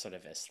this sort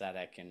of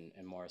aesthetic and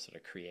more sort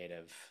of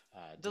creative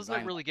Doesn't it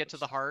design really get to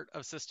the language. heart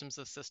of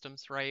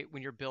systems, right?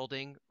 When you're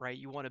building, right,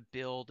 you want to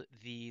build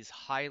these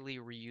highly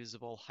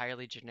reusable,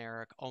 highly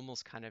generic,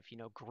 almost kind of,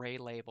 gray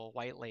label,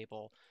 white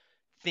label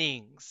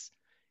things,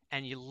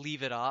 and you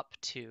leave it up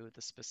to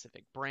the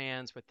specific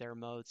brands with their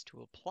modes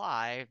to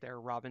apply their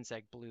robin's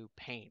egg blue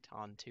paint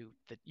onto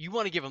the, you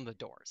want to give them the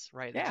doors,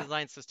 right? The Yeah,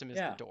 design system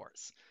is the yeah,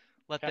 doors.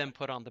 Let yep, them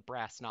put on the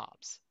brass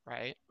knobs,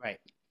 right? right.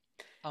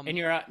 Um, And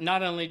you're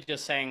not only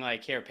just saying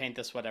like, here, paint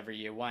this whatever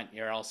you want.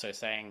 You're also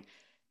saying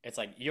it's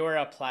like you're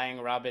applying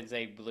robin's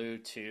egg blue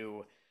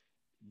to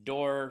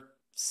door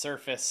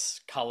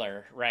surface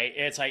color, right?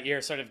 It's like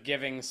you're sort of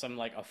giving some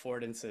like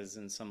affordances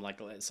and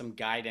some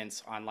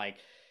guidance on like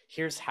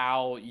here's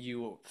how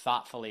you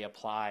thoughtfully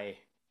apply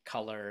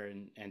color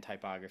and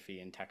typography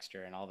and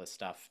texture and all this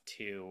stuff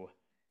to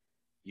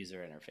user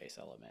interface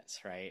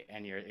elements, right?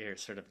 And you're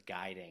sort of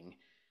guiding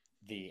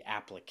the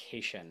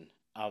application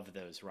of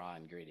those raw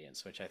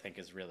ingredients, which I think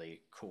is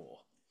really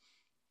cool.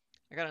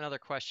 I got another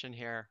question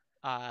here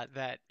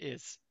that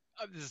is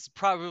this is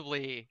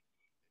probably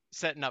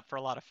setting up for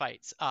a lot of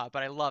fights, but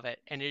I love it.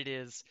 And it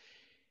is,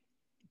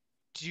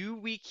 do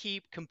we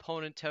keep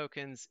component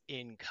tokens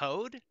in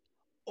code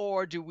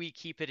or do we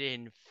keep it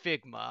in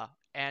Figma?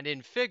 And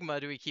in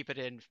Figma, do we keep it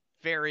in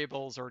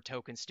variables or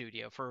token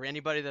studio? For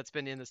anybody that's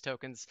been in this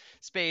tokens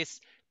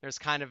space, there's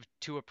kind of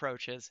two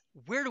approaches.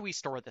 Where do we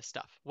store this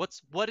stuff?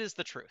 What is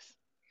the truth?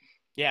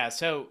 Yeah,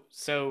 so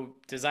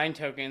design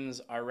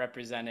tokens are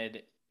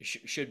represented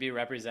should be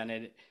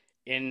represented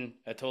in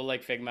a tool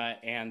like Figma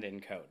and in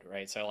code,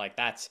 right? So like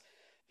that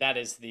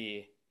is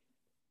the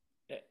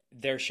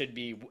there should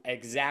be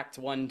exact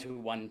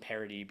one-to-one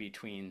parity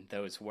between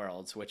those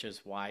worlds, which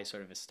is why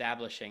sort of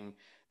establishing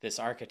this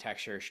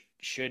architecture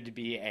should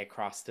be a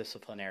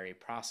cross-disciplinary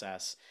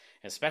process,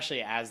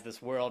 especially as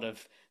this world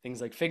of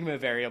things like Figma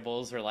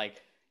variables are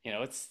like,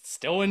 it's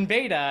still in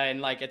beta and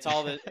like it's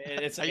all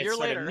A it's year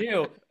sort of later.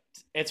 new.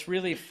 it's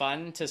really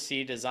fun to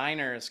see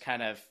designers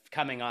kind of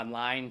coming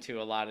online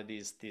to a lot of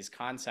these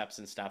concepts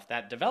and stuff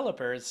that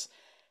developers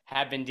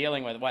have been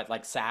dealing with. What,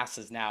 like SaaS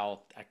is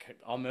now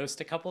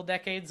almost a couple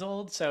decades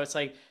old, so it's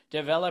like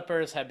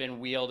developers have been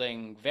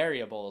wielding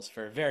variables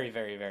for a very,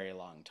 very, very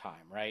long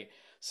time, right?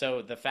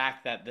 So the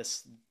fact that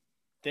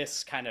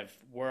this kind of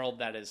world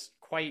that is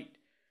quite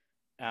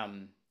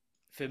um,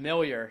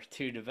 familiar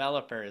to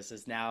developers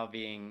is now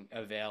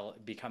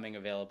becoming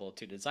available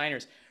to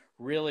designers.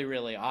 Really,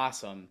 really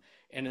awesome,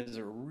 and is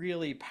a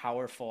really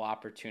powerful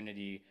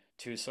opportunity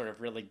to sort of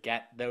really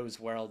get those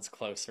worlds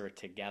closer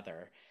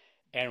together.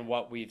 And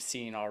what we've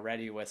seen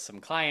already with some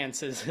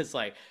clients is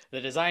like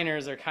the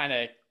designers are kind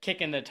of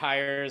kicking the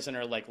tires and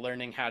are like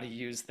learning how to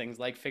use things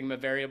like Figma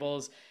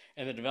variables,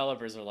 and the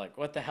developers are like,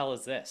 what the hell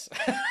is this?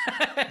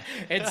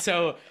 And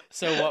so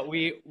what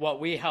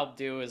we help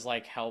do is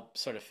like help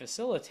sort of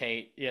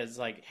facilitate is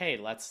like, hey,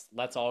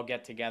 let's all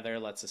get together,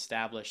 let's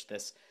establish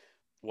this,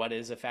 what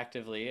is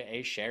effectively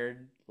a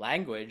shared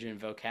language and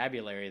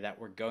vocabulary that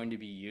we're going to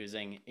be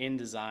using in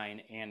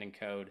design and in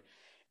code,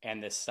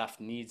 and this stuff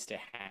needs to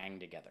hang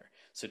together.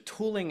 So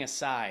tooling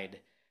aside,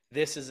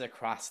 this is a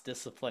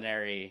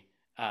cross-disciplinary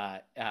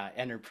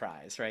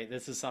enterprise, right?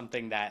 This is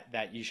something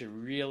that you should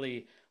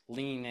really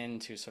lean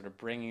into, sort of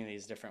bringing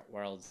these different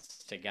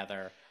worlds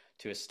together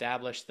to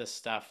establish this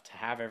stuff, to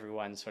have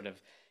everyone sort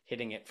of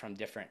hitting it from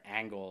different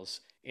angles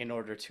in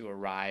order to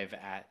arrive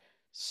at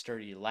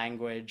sturdy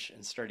language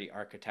and sturdy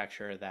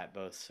architecture that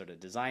both sort of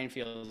design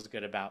feels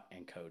good about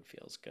and code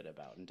feels good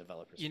about and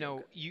developers You feel know,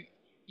 good about.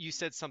 you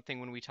said something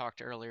when we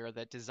talked earlier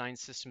that design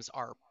systems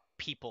are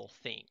people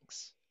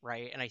things,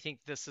 right? And I think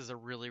this is a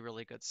really,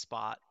 really good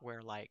spot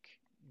where like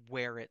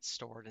where it's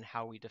stored and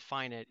how we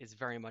define it is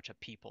very much a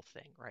people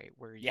thing, right?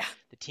 Where Yeah.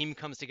 the team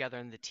comes together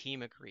and the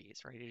team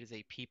agrees, right? It is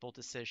a people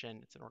decision.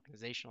 It's an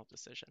organizational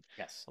decision.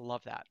 Yes. I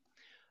love that.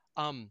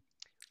 Um,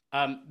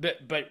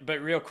 But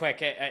real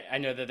quick, I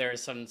know that there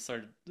is some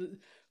sort of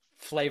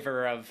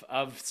flavor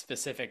of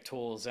specific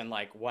tools and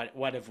like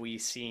what have we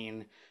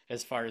seen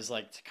as far as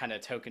like kind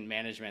of token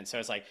management. So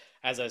it's like,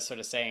 as I was sort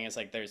of saying, it's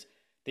like there's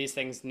these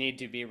things need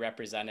to be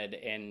represented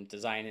in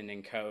design and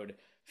in code.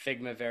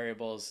 Figma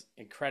variables,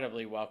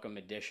 incredibly welcome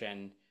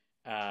addition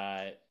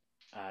uh,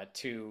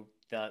 to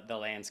the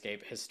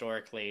landscape.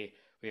 Historically,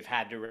 we've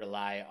had to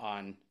rely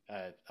on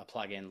a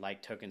plugin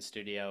like Token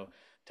Studio.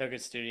 Token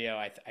Studio,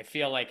 I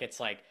feel like it's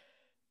like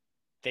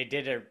they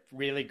did a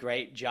really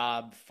great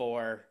job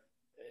for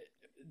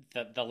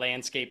the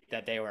landscape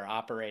that they were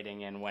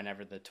operating in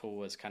whenever the tool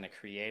was kind of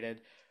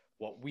created.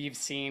 What we've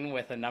seen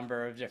with a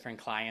number of different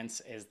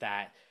clients is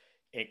that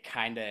it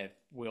kind of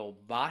will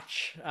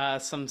botch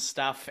some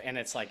stuff, and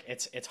it's like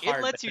it's it hard,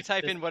 but lets you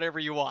type in whatever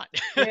you want.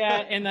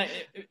 yeah,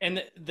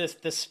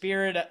 the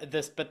spirit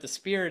this but the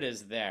spirit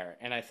is there,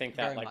 and I think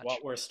that Very like much.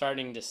 what we're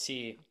starting to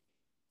see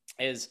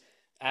is,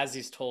 as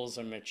these tools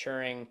are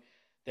maturing,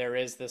 there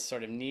is this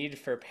sort of need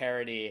for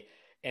parity,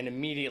 and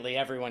immediately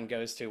everyone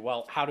goes to,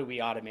 well, how do we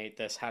automate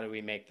this? How do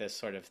we make this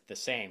sort of the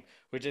same?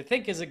 Which I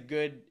think is a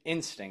good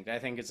instinct. I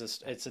think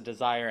it's a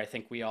desire I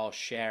think we all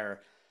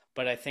share,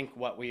 but I think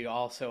what we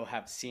also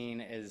have seen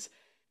is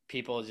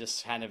people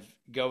just kind of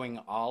going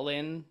all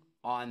in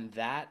on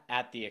that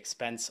at the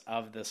expense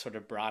of the sort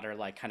of broader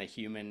like kind of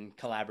human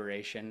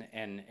collaboration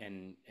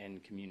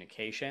and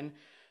communication.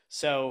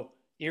 So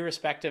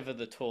irrespective of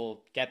the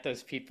tool, get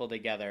those people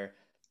together.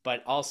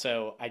 But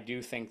also, I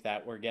do think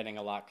that we're getting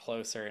a lot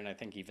closer, and I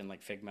think even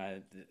like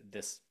Figma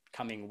this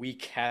coming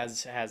week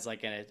has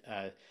like an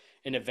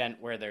event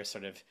where they're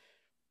sort of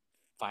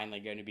finally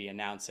going to be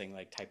announcing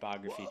like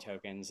typography Whoa.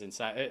 tokens and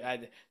so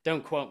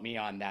don't quote me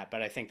on that,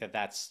 but I think that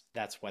that's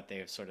what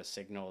they've sort of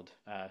signaled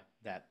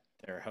that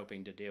they're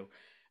hoping to do.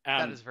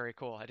 That Um, is very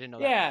cool. I didn't know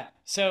that. yeah,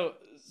 so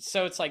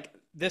it's like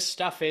this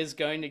stuff is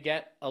going to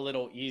get a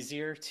little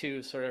easier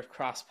to sort of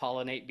cross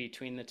pollinate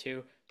between the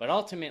two, but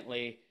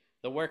ultimately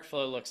the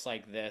workflow looks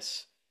like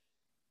this: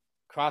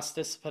 cross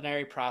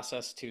disciplinary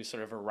process to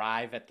sort of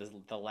arrive at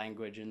the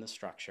language and the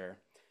structure.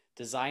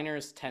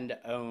 Designers tend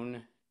to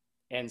own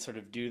and sort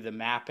of do the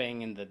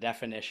mapping and the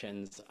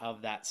definitions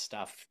of that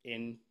stuff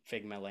in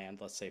Figma land,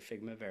 let's say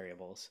Figma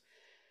variables.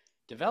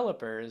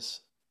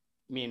 Developers,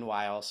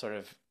 meanwhile, sort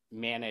of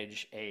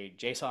manage a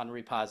JSON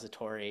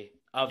repository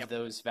of Yep.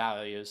 those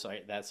values,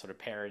 right? That sort of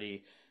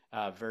parity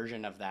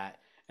version of that.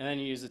 And then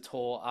you use a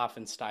tool,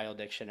 often Style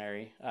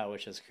Dictionary,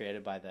 which is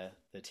created by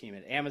the team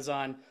at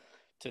Amazon,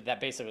 that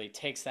basically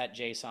takes that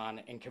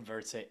JSON and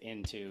converts it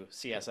into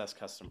CSS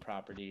custom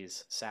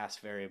properties, Sass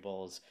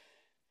variables,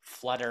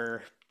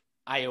 Flutter,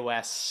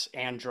 iOS,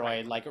 Right.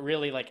 Android, like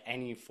really like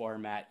any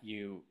format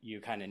you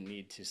kind of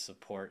need to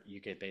support.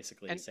 You could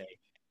basically And say,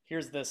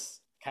 here's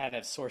this kind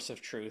of source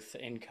of truth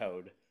in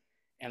code,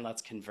 and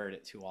let's convert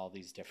it to all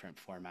these different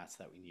formats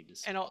that we need to and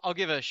support. I'll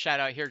give a shout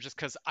out here just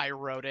because I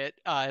wrote it.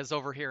 As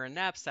over here in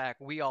Knapsack,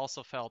 we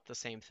also felt the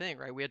same thing,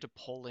 right? We had to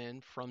pull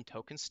in from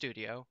Token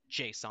Studio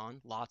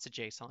JSON, lots of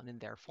JSON in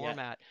their Yeah.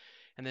 format,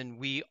 And then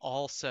we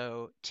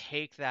also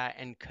take that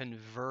and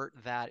convert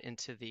that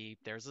into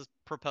there's a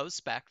proposed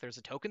spec, there's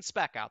a token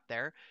spec out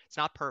there. It's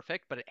not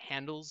perfect, but it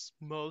handles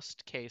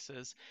most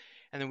cases.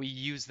 And then we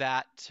use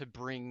that to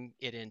bring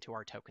it into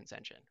our tokens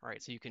engine,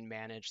 right? So you can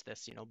manage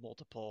this,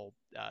 multiple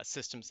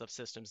systems of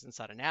systems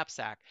inside a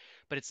knapsack.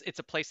 But it's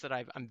a place that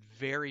I'm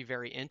very,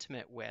 very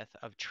intimate with,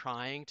 of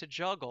trying to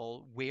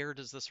juggle, where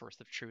does the source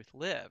of truth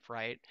live,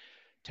 right?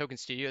 Token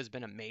Studio has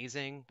been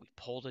amazing. We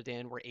pulled it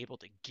in. We're able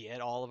to get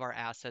all of our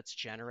assets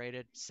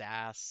generated,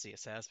 SAS,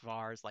 CSS,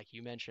 VARs, like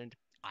you mentioned,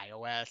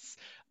 iOS,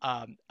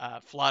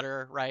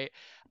 Flutter, right?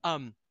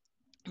 Um,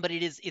 but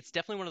it's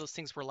definitely one of those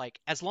things where, like,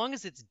 as long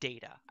as it's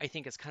data, I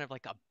think is kind of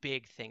like a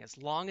big thing. As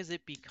long as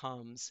it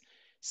becomes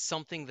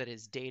something that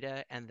is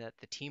data and that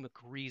the team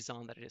agrees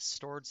on, that it is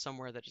stored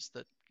somewhere, that is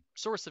the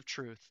source of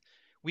truth,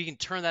 we can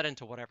turn that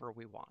into whatever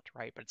we want,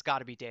 right? But it's got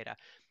to be data.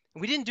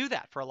 And we didn't do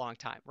that for a long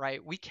time,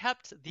 right? We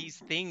kept these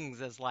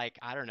things as, like,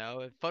 I don't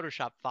know,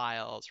 Photoshop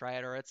files,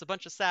 right? Or it's a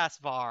bunch of SAS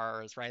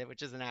vars, right?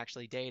 Which isn't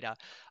actually data.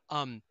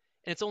 And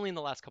it's only in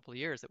the last couple of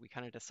years that we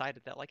kind of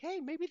decided that, like, hey,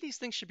 maybe these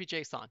things should be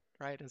JSON,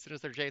 right? As soon as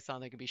they're JSON,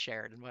 they can be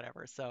shared and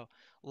whatever. So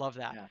love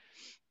that. Yeah.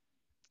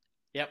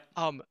 Yep.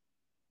 Um,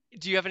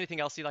 do you have anything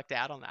else you'd like to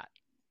add on that?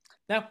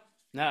 No,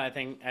 no, I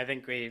think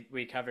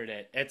we covered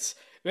it.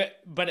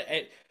 But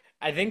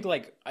I think,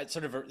 like,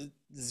 sort of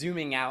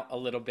zooming out a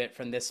little bit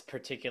from this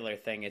particular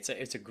thing, it's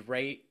a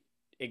great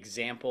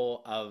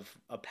example of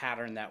a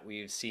pattern that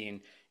we've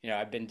seen.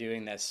 I've been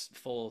doing this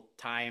full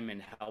time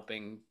and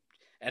helping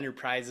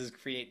enterprises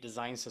create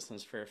design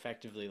systems for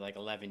effectively like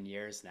 11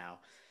 years now.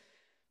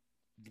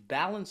 The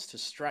balance to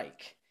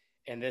strike,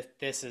 and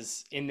this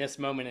is, in this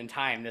moment in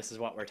time, this is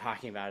what we're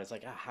talking about. It's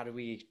like, how do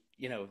we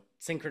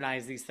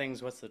synchronize these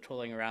things? What's the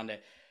tooling around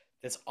it?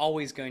 That's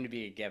always going to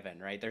be a given,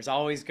 right? There's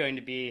always going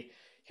to be,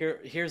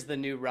 here's the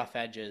new rough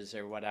edges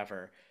or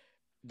whatever.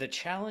 The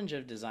challenge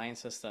of design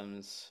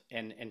systems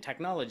and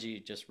technology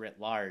just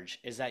writ large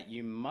is that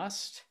you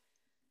must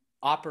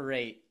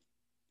operate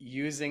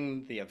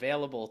using the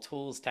available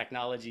tools,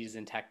 technologies,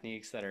 and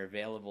techniques that are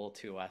available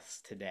to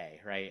us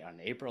today, right? On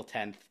April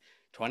 10th,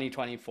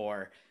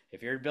 2024,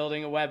 if you're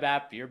building a web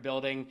app,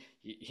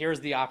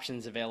 here's the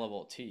options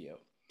available to you.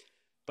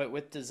 But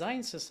with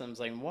design systems,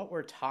 like, what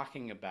we're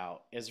talking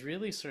about is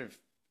really sort of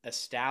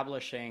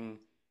establishing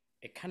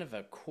a kind of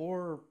a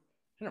core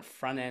kind of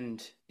front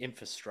end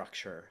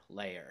infrastructure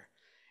layer.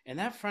 And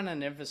that front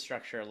end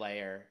infrastructure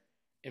layer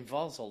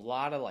involves a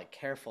lot of like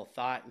careful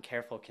thought and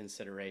careful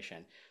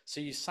consideration. So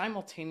you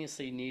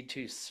simultaneously need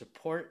to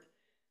support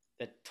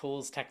the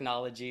tools,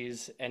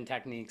 technologies, and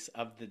techniques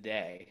of the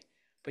day,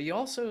 but you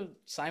also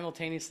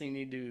simultaneously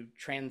need to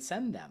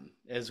transcend them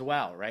as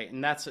well, right?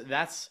 And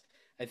that's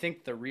I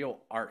think the real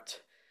art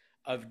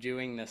of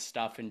doing this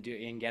stuff and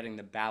getting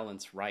the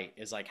balance right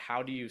is like,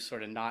 how do you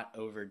sort of not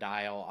over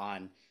dial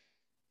on,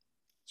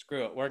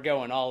 screw it, we're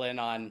going all in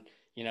on,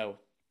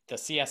 the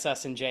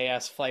CSS and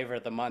JS flavor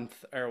of the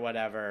month or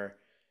whatever,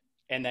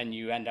 and then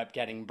you end up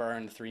getting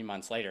burned 3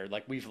 months later.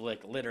 Like, we've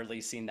like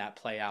literally seen that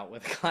play out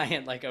with a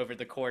client, like over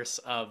the course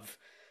of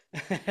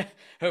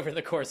over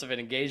the course of an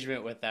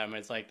engagement with them.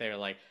 It's like they're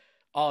like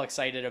all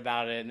excited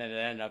about it, and then it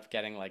ended up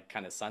getting like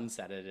kind of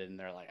sunsetted, and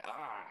they're like,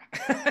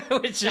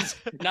 which is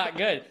not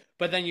good.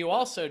 But then you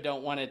also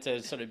don't want it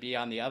to sort of be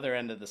on the other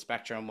end of the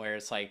spectrum, where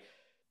it's like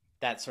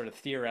that sort of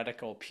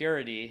theoretical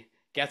purity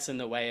gets in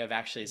the way of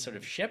actually sort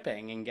of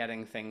shipping and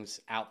getting things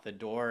out the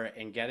door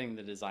and getting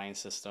the design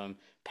system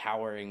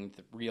powering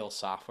the real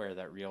software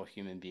that real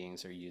human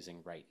beings are using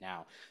right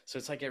now. So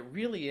it's like, it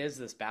really is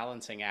this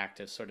balancing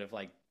act of sort of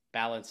like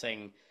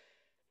balancing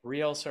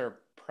real sort of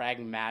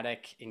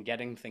pragmatic in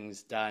getting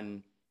things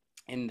done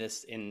in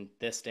this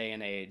day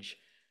and age,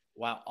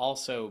 while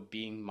also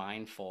being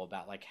mindful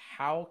about like,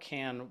 how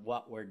can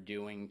what we're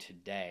doing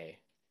today,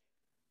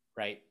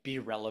 right, be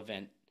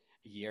relevant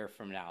a year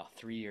from now,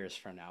 3 years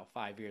from now,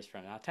 5 years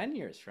from now, 10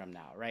 years from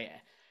now, right?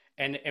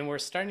 And we're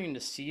starting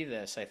to see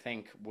this, I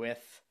think,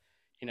 with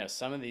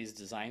some of these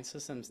design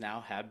systems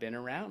now have been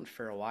around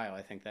for a while.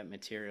 I think that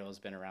material has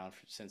been around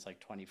since like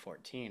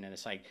 2014, and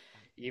it's like,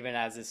 even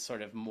as it's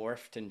sort of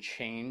morphed and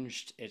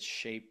changed its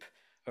shape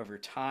over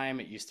time,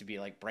 it used to be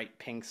like bright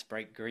pinks,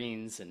 bright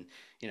greens, and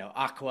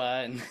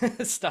aqua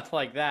and stuff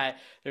like that.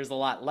 There's a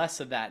lot less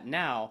of that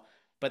now,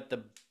 but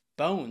the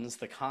bones,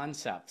 the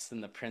concepts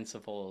and the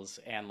principles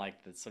and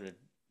like the sort of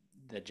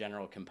the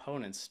general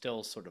components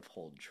still sort of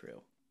hold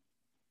true.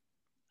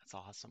 That's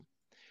awesome.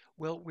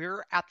 Well,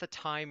 we're at the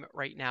time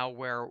right now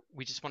where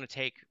we just want to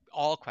take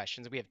all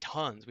questions. We have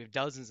tons. We have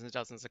dozens and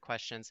dozens of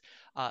questions.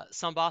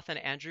 Sambath and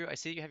Andrew, I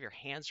see you have your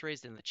hands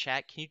raised in the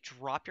chat. Can you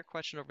drop your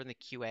question over in the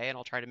QA, and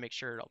I'll try to make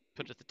sure I'll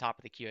put it at the top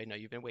of the QA. I know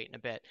you've been waiting a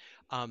bit.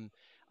 I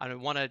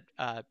want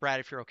to,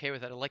 Brad, if you're okay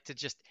with it, I'd like to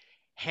just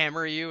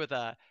hammer you with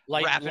a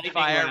rapid Lightning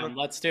fire round.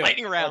 Let's do it.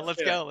 lightning round. Let's Let's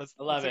do it. go. I Let's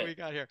love see what it. we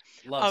got here.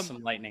 Love Um,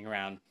 some lightning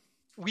round.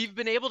 we've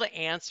been able to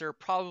answer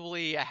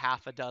probably a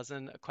half a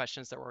dozen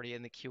questions that were already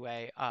in the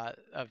QA,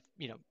 of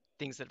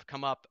things that have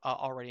come up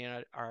already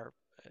in our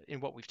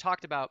in what we've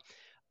talked about.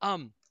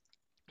 Um,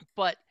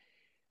 but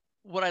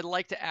what I'd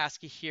like to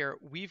ask you here,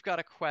 we've got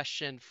a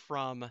question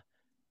from,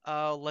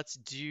 let's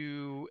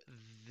do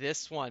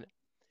this one.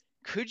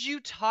 Could you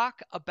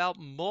talk about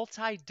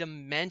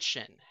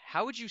multi-dimension?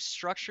 How would you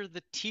structure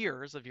the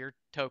tiers of your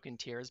token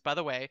tiers? By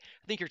the way,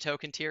 I think your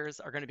token tiers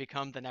are going to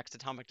become the next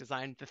atomic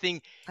design, the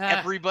thing Ah,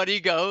 everybody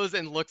goes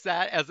and looks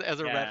at as a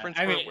yeah, reference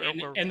I where mean, where,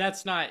 and where and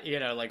that's not,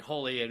 like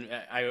wholly, and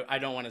I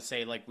don't want to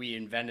say like we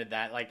invented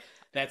that. Like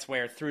that's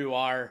where through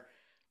our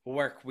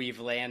work we've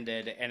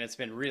landed, and it's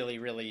been really,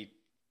 really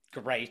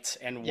great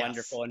and yes,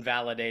 wonderful and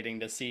validating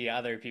to see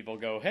other people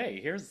go, hey,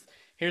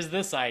 here's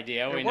this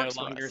idea. it We no works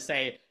for longer us.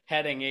 say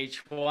heading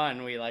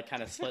H1. We like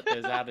kind of split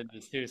those out into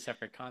two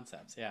separate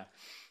concepts. Yeah.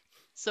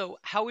 So,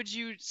 how would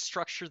you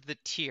structure the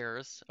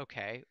tiers,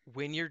 okay,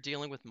 when you're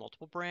dealing with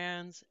multiple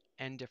brands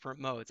and different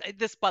modes?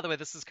 This, by the way,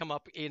 this has come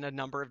up in a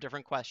number of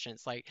different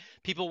questions. Like,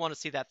 people want to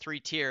see that three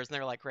tiers, and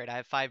they're like, great, I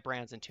have five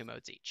brands and two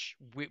modes each.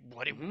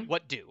 Hmm.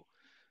 What do?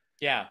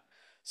 Yeah.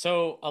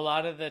 So a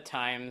lot of the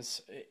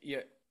times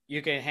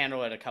you can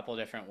handle it a couple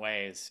different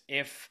ways.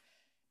 If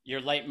your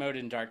light mode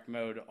and dark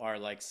mode are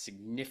like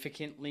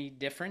significantly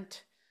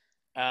different,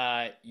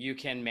 you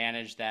can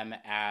manage them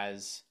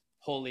as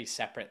wholly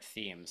separate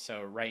themes.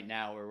 So right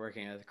now we're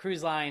working with a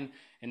cruise line,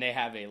 and they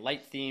have a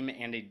light theme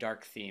and a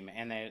dark theme,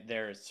 and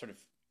they're sort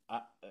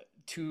of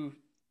two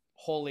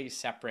wholly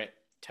separate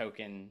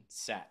token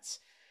sets.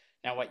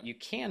 Now, what you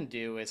can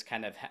do is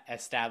kind of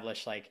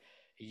establish like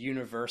a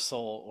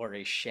universal or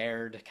a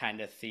shared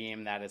kind of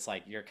theme that is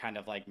like you're kind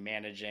of like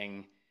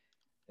managing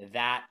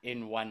that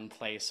in one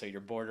place, so your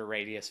border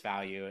radius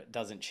value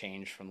doesn't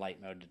change from light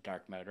mode to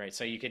dark mode, right?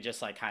 So you could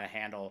just like kind of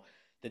handle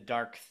the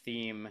dark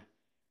theme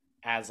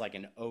as like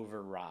an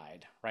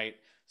override, right?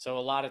 So a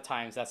lot of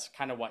times that's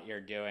kind of what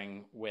you're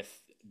doing with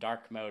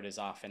dark mode is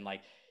often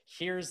like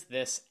here's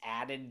this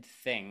added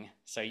thing.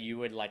 So you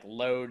would like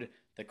load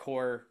the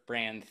core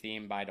brand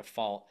theme by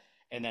default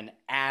and then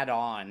add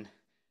on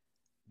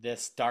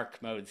this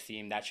dark mode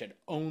theme that should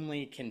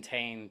only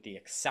contain the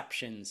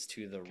exceptions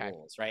to the Okay.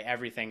 rules, right?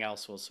 Everything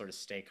else will sort of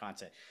stay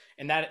constant.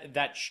 And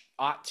that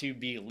ought to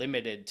be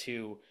limited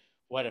to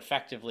what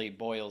effectively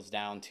boils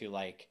down to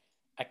like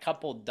a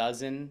couple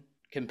dozen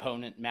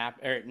component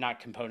map or not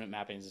component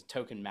mappings,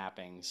 token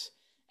mappings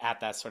at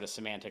that sort of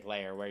semantic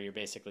layer where you're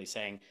basically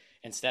saying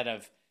instead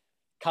of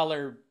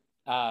color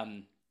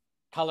um,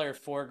 color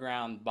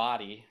foreground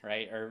body,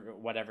 right, or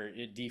whatever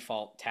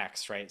default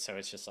text, right? So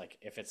it's just like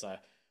if it's a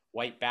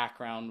white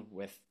background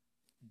with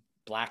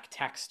black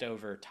text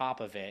over top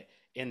of it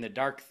in the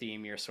dark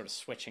theme, you're sort of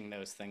switching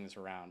those things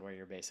around where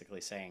you're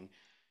basically saying,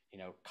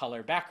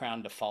 color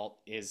background default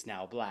is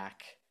now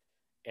black,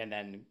 and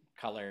then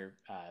color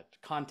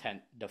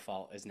content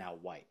default is now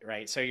white,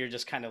 right? So you're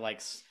just kind of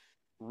like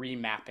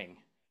remapping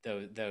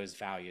those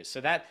values.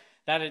 So that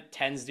it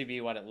tends to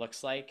be what it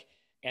looks like,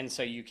 and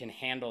so you can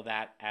handle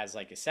that as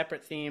like a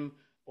separate theme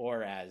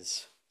or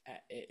as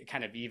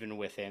kind of even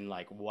within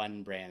like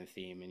one brand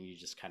theme, and you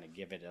just kind of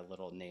give it a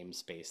little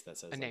namespace that A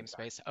says like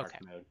dark namespace. dark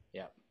Okay. mode.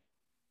 Yeah.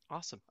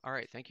 Awesome. All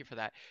right. Thank you for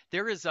that.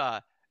 There is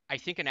I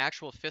think an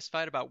actual fist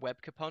fight about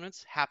web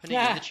components happening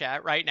in the Yeah.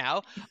 chat right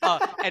now.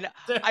 And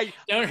I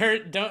Don't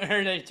hurt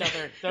each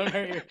other. Don't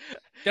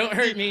the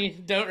hurt me.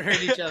 Don't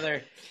hurt each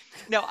other.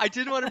 now I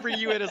didn't want to bring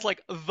you in as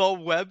like the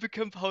web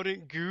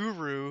component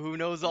guru who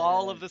knows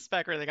all Uh, of the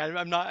spec or anything.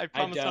 I'm not. I I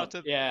promise not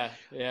don't. to. Yeah.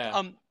 Yeah.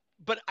 Um,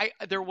 but I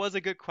there was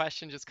a good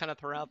question just kind of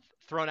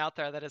thrown out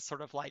there that is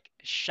sort of like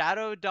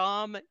Shadow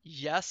Dom,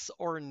 yes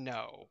or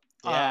no.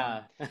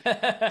 Yeah.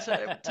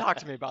 So talk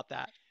to me about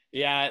that.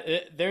 Yeah,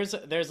 there's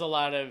a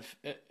lot of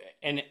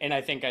and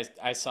I think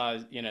I saw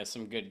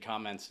some good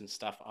comments and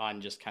stuff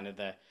on just kind of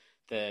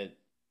the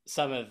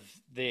some of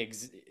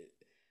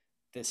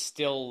the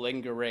still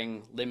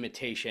lingering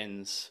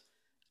limitations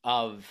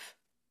of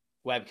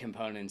web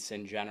components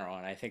in general,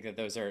 and I think that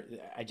those are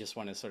I just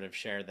want to sort of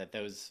share that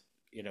those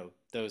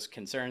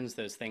concerns,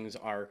 those things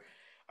are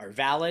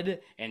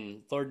valid,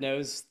 and Lord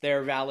knows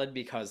they're valid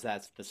because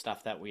that's the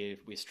stuff that we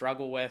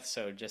struggle with.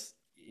 So just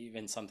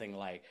even something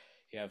like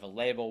you have a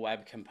label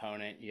web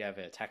component, you have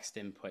a text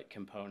input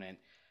component,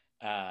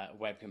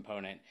 web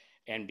component,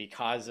 and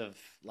because of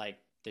like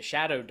the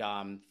shadow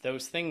DOM,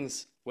 those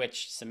things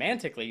which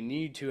semantically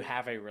need to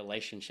have a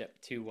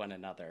relationship to one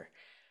another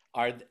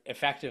are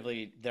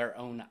effectively their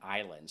own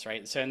islands,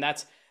 right? So, and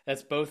that's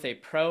both a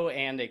pro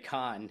and a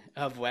con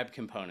of web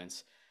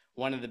components.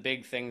 One of the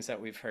big things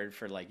that we've heard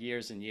for like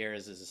years and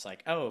years is it's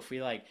like, oh, if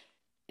we like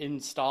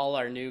install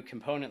our new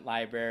component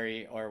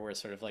library or we're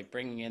sort of like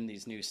bringing in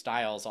these new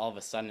styles, all of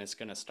a sudden it's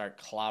going to start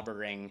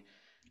clobbering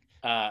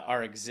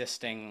our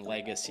existing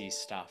legacy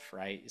stuff,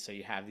 right? So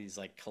you have these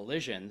like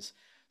collisions.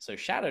 So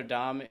Shadow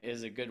DOM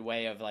is a good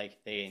way of like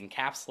they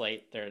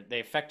encapsulate they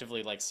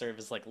effectively like serve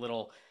as like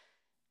little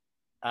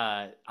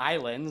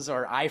islands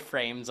or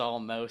iframes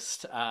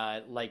almost,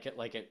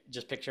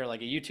 just picture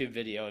like a YouTube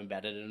video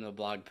embedded in a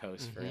blog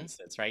post, for Hmm.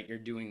 instance, right? You're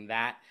doing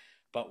that,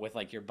 but with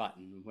like your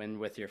button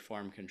with your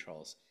form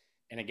controls,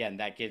 and again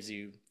that gives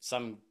you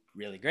some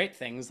really great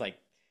things like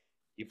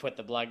You put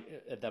the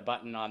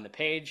button on the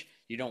page.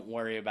 You don't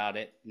worry about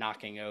it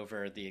knocking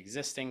over the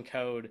existing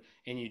code,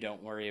 and you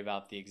don't worry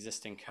about the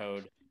existing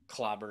code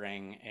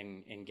clobbering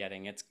and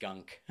getting its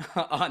gunk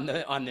on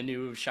the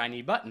new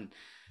shiny button.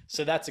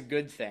 So that's a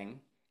good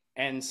thing.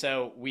 And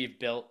so we've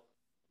built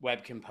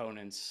web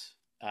components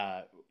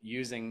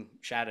using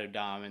Shadow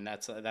DOM, and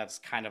that's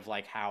kind of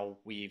like how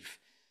we've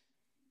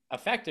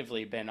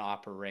effectively been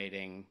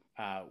operating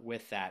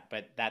with that.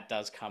 But that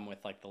does come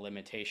with like the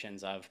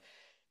limitations of,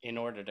 in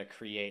order to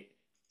create,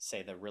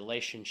 say, the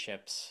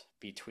relationships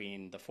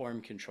between the form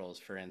controls,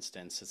 for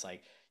instance, it's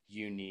like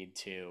you need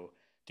to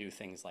do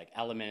things like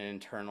element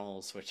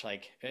internals, which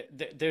like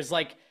there's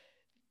like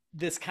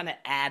this kind of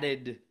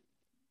added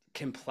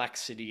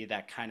complexity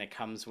that kind of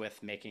comes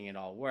with making it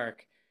all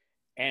work.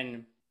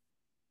 And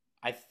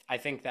I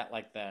think that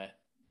like the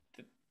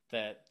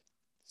the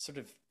sort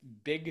of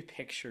big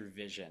picture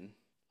vision,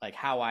 like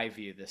how I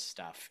view this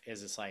stuff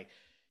is, it's like,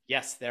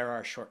 yes, there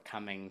are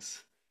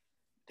shortcomings,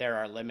 there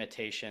are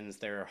limitations,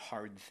 there are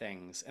hard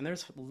things, and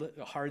there's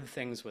hard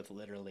things with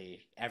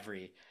literally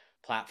every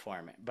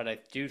platform. But I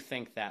do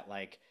think that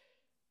like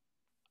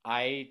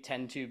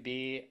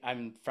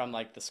I'm from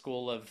like the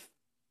school of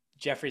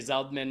Jeffrey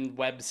Zeldman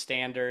web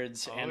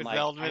standards, Oh, and like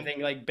I Zeldman.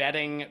 think like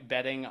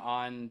betting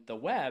on the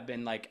web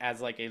and like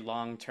as like a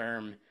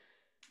long-term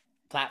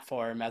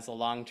platform, as a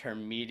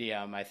long-term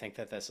medium, I think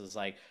that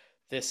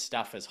this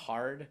stuff is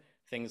hard.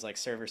 Things like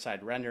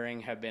server-side rendering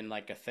have been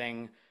like a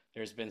thing.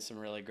 There's been some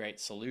really great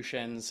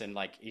solutions, and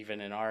like even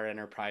in our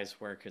enterprise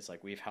work, it's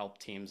like we've helped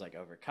teams like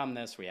overcome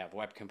this. We have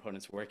web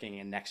components working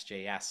in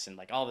Next.js and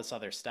like all this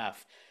other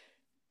stuff.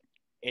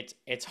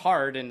 It's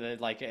hard, and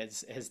like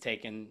it has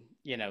taken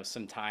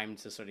some time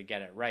to sort of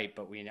get it right,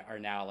 but we are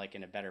now like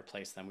in a better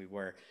place than we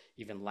were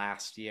even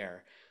last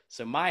year.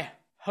 So my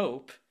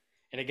hope,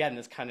 and again,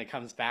 this kind of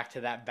comes back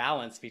to that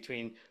balance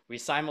between, we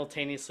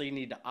simultaneously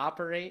need to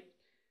operate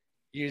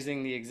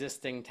using the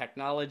existing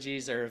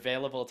technologies or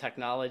available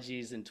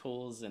technologies and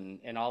tools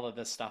and all of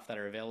this stuff that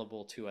are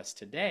available to us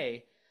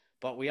today,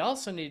 but we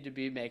also need to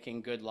be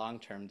making good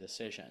long-term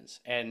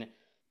decisions. And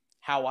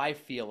how I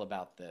feel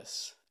about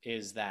this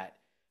is that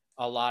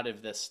a lot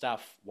of this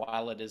stuff,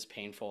 while it is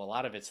painful, a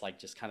lot of it's like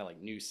just kind of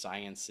like new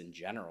science in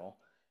general.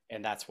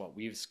 And that's what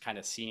we've kind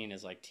of seen,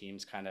 is like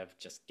teams kind of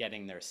just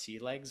getting their sea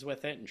legs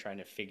with it and trying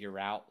to figure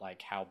out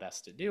like how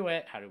best to do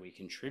it. How do we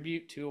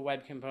contribute to a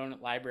web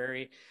component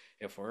library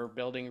if we're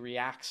building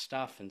React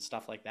stuff and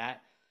stuff like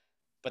that?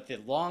 But the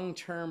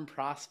long-term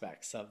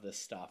prospects of this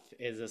stuff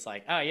is it's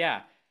like, oh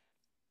yeah,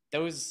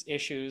 those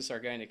issues are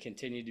going to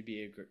continue to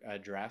be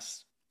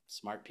addressed.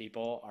 Smart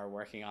people are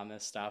working on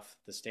this stuff.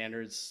 The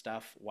standards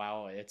stuff,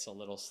 while it's a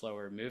little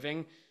slower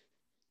moving,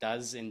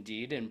 does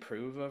indeed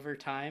improve over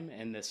time.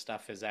 And this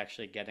stuff is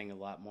actually getting a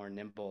lot more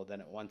nimble than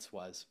it once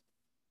was.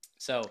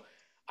 So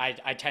I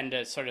tend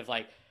to sort of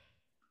like,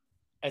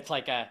 it's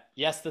like a,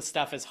 yes, the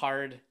stuff is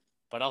hard,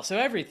 but also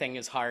everything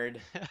is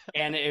hard.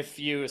 And if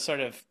you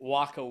sort of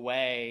walk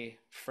away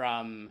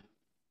from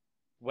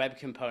web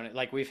component,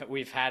 like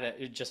we've had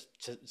it, just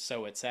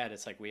so it's said,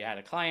 it's like we had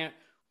a client,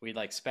 we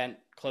like spent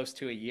close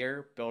to a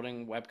year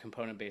building web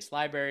component based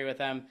library with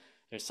them.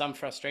 There's some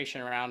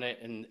frustration around it,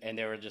 and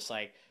they were just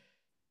like,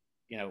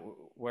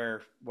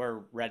 we're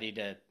ready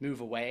to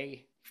move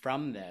away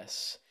from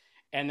this.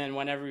 And then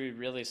whenever we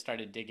really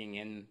started digging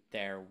in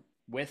there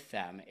with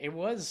them, it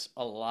was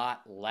a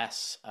lot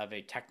less of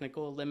a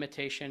technical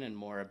limitation and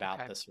more about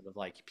Okay. the sort of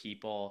like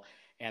people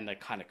and the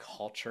kind of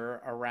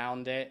culture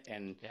around it,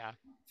 and Yeah.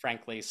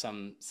 frankly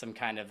some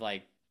kind of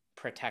like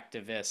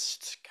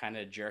protectivist kind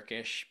of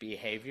jerkish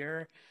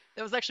behavior.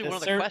 That was actually The one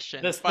of the ser-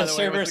 questions, by the the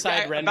way, was server side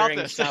about rendering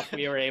this. stuff, Yeah.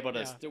 we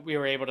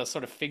were able to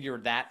sort of figure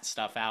that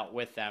stuff out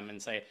with them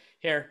and say,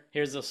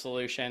 here's the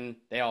solution.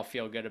 They all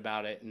feel good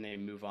about it and they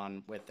move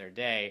on with their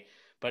day.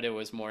 But it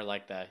was more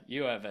like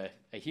you have a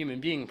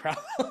human being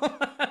problem.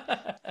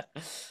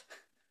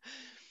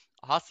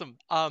 Awesome.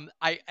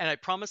 I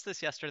promised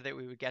this yesterday that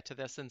we would get to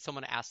this, and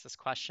someone asked this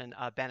question.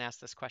 Ben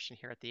asked this question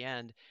here at the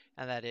end,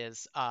 and that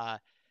is, I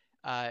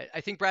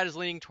think Brad is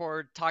leaning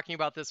toward talking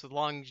about this with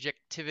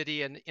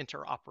longevity and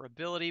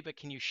interoperability, but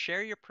can you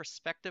share your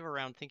perspective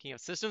around thinking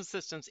of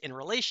systems in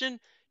relation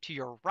to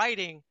your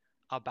writing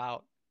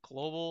about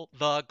the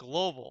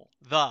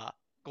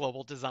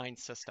global design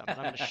system? And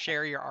I'm going to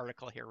share your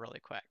article here really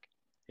quick.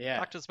 Yeah.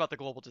 Talk to us about the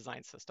global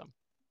design system.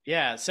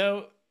 Yeah.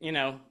 So,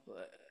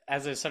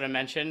 as I sort of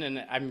mentioned,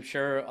 and I'm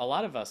sure a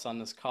lot of us on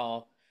this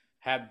call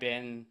have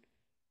been,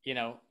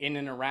 in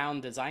and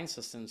around design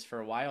systems for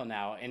a while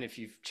now. And if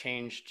you've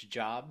changed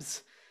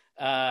jobs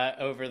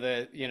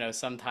over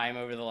some time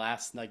over the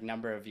last like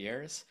number of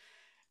years,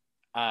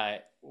 uh,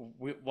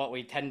 what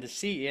we tend to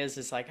see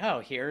is like, oh,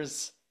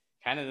 here's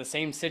kind of the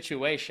same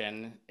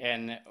situation.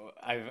 And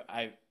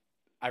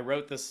I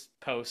wrote this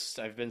post.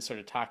 I've been sort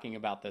of talking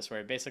about this,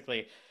 where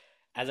basically,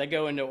 as I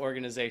go into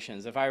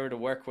organizations, if I were to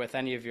work with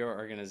any of your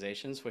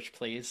organizations, which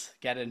please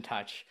get in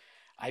touch,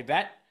 I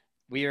bet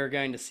we are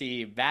going to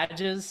see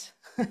badges,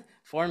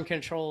 form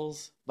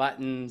controls,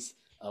 buttons,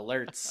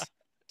 alerts,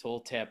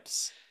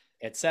 tooltips,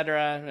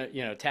 etc.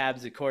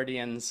 Tabs,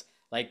 accordions.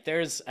 Like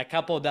there's a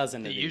couple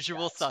dozen The of these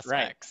usual guys,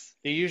 right? suspects.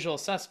 The usual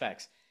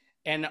suspects.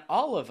 And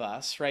all of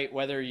us, right,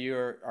 whether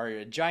are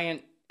a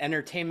giant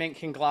entertainment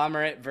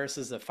conglomerate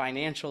versus a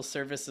financial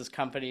services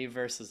company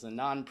versus a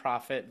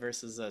nonprofit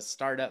versus a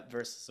startup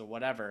versus a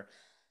whatever,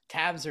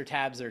 tabs are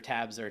tabs are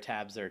tabs are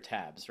tabs are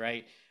tabs,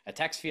 right? A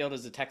text field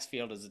is a text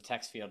field is a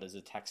text field is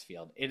a text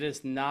field. It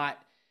is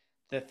not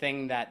the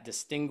thing that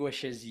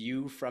distinguishes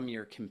you from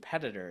your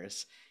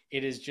competitors.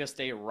 It is just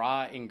a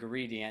raw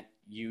ingredient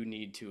you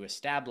need to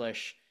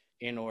establish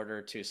in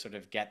order to sort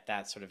of get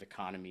that sort of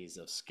economies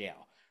of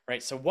scale,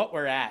 right? So what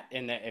we're at,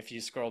 if you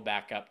scroll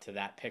back up to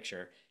that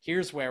picture,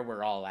 here's where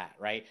we're all at,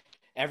 right?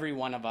 Every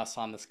one of us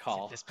on this See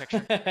call. this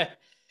picture?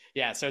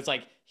 Yeah, so it's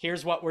like,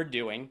 here's what we're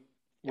doing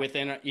Yep.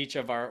 within each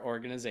of our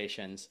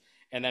organizations.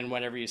 And then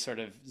whenever you sort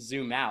of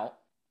zoom out,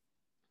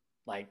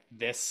 like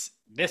this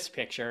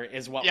picture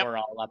is what Yep. we're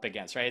all up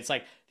against, right? It's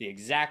like the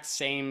exact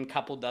same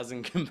couple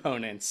dozen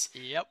components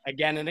Yep.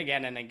 again and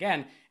again and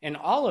again, and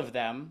all of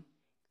them,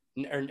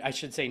 or I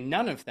should say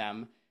none of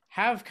them,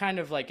 have kind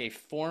of like a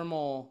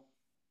formal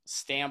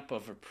stamp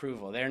of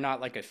approval. They're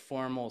not like a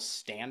formal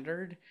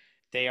standard.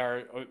 They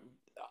are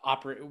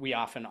operate we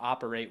often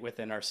operate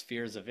within our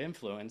spheres of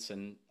influence,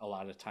 and a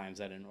lot of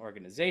times at an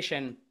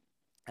organization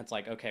it's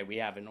like, okay, we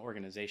have an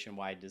organization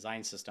wide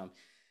design system,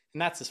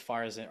 and that's as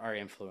far as our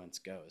influence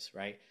goes,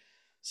 right?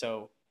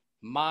 So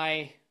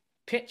my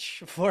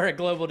pitch for a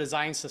global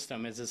design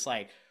system is it's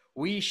like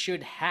we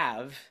should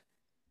have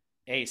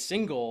a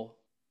single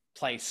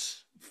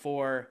place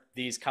for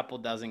these couple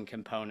dozen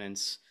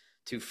components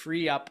to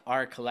free up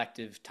our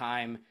collective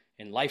time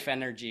and life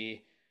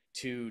energy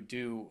to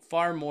do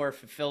far more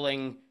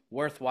fulfilling,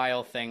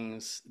 worthwhile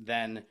things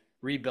than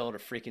rebuild a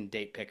freaking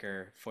date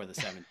picker for the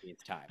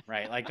 17th time,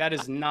 right? Like that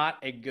is not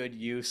a good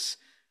use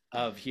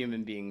of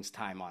human beings'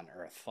 time on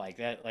earth. Like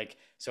that, like,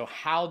 so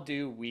how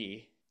do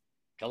we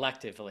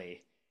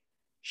collectively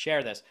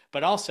share this?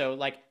 But also,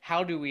 like,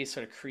 how do we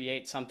sort of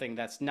create something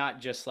that's not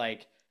just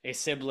like a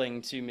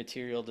sibling to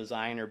material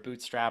design or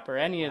bootstrap or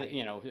any of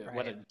the, Right.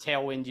 what a Right.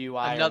 tailwind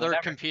UI or Another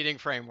whatever? competing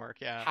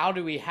framework. Yeah. How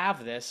do we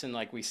have this? And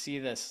like we see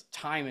this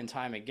time and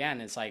time again.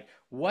 It's like,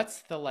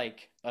 what's the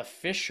like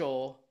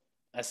official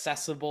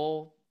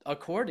accessible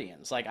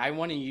accordions? Like I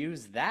want to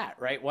use that,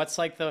 right?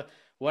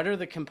 What are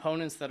the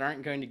components that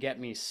aren't going to get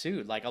me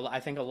sued? Like I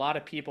think a lot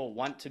of people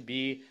want to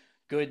be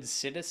good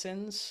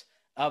citizens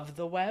of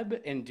the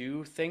web and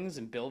do things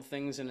and build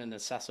things in an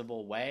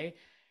accessible way.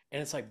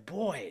 And it's like,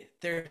 boy,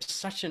 there's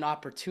such an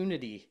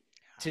opportunity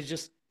to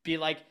just be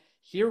like,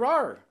 here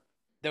are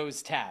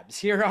those tabs.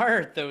 Here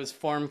are those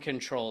form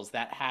controls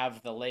that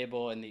have the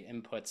label and the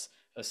inputs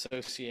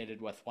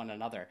associated with one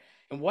another.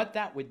 And what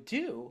that would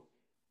do,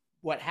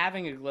 what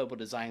having a global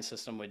design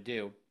system would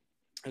do,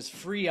 is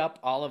free up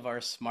all of our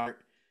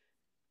smart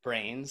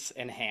brains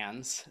and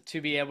hands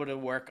to be able to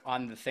work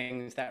on the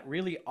things that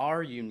really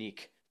are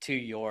unique to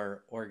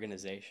your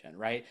organization,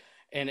 right?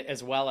 And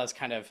as well as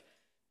kind of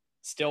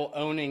still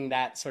owning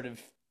that sort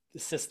of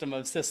system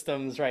of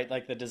systems, right?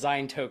 Like the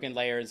design token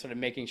layer and sort of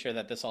making sure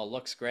that this all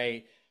looks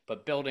great,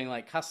 but building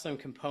like custom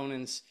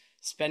components,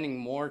 spending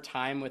more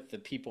time with the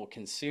people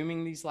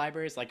consuming these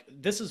libraries. Like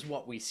this is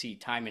what we see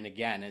time and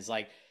again is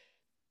like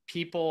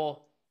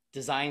people,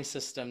 design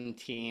system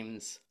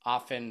teams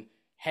often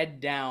head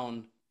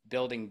down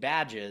building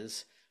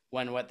badges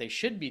when what they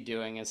should be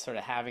doing is sort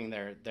of having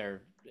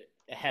their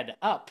head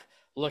up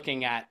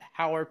looking at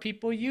how are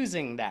people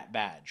using that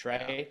badge,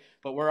 Yeah. right?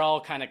 But we're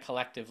all kind of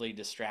collectively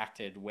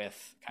distracted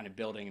with kind of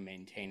building and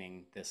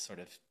maintaining this sort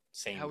of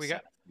How same we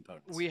got set of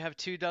components. we have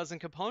 24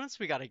 components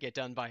we got to get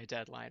done by a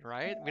deadline,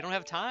 right? We don't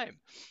have time.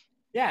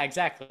 Yeah,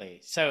 exactly.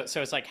 So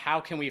it's like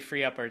how can we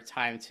free up our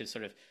time to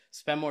sort of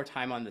spend more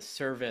time on the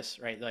service,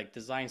 right? Like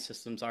design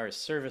systems are a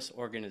service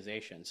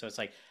organization. So it's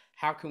like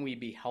how can we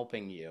be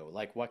helping you?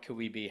 Like what could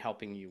we be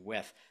helping you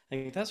with? I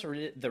think that's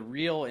the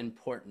real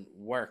important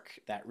work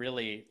that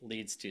really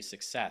leads to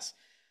success.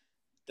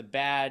 The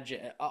badge,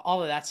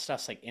 all of that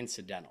stuff's like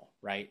incidental,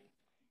 right?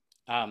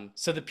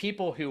 So the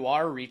people who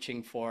are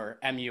reaching for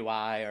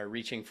MUI or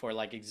reaching for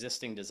like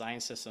existing design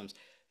systems,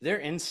 their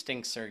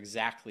instincts are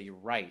exactly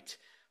right.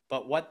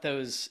 But what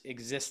those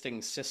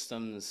existing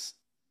systems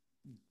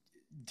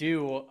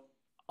do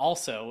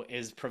also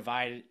is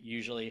provide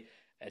usually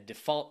a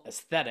default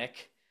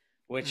aesthetic,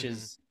 which Hmm.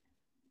 is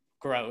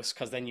gross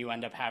because then you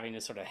end up having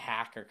to sort of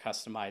hack or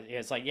customize.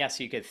 It's like, yes,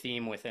 you could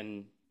theme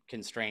within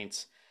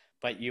constraints,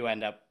 but you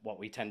end up what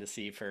we tend to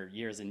see for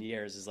years and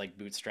years is like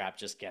Bootstrap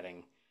just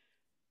getting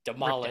Ripped out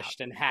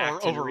demolished and or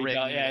hacked and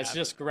rebuilt. overwritten. Yeah, it's Yeah.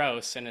 just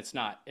gross and it's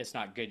not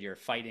good. You're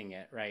fighting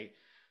it, right?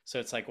 So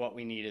it's like what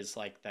we need is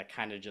like that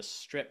kind of just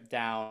stripped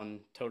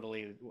down,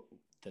 totally.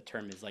 The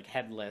term is like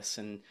headless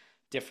and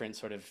different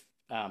sort of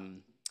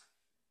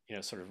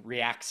sort of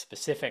React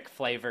specific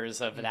flavors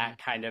of Hmm. that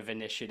kind of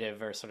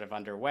initiative are sort of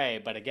underway.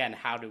 But again,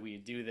 how do we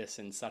do this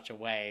in such a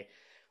way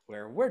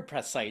where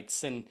WordPress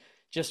sites and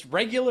just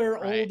regular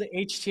Right. old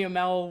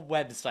HTML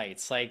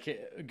websites,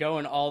 like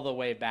going all the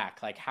way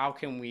back, like how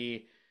can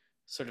we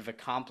sort of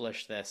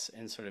accomplish this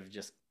and sort of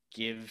just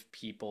give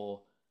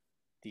people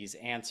these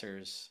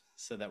answers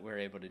so that we're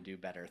able to do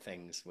better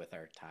things with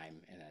our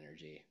time and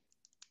energy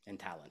and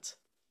talents.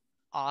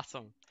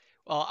 Awesome.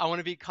 Well, I want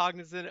to be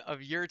cognizant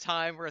of your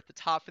time. We're at the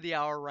top of the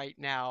hour right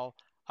now.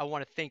 I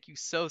want to thank you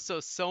so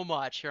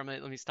much. Here,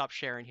 let me stop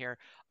sharing here.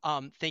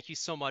 Thank you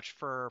so much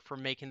for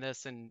making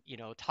this and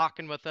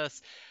talking with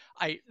us.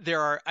 I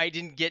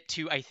didn't get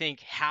to I think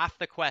half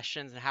the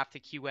questions and half the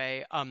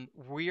QA.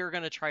 We are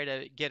going to try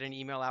to get an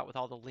email out with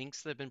all the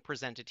links that have been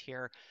presented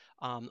here.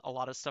 A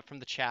lot of stuff from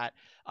the chat.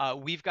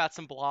 We've got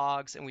some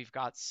blogs and we've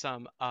got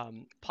some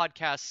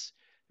podcasts.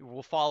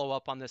 We'll follow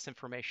up on this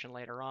information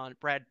later on.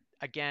 Brad,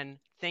 again,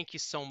 thank you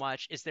so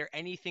much. Is there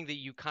anything that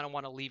you kind of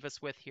want to leave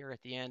us with here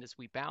at the end as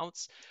we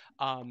bounce?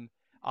 Um,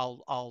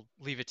 I'll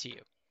leave it to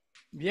you.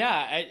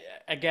 Yeah,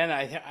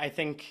 I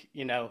think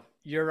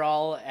you're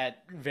all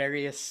at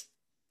various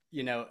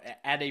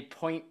at a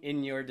point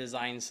in your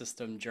design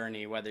system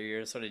journey, whether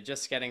you're sort of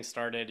just getting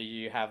started or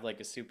you have like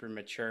a super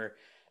mature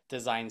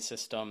design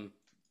system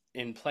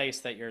in place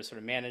that you're sort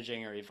of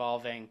managing or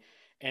evolving.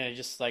 And I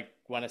just like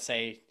want to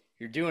say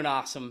you're doing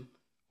awesome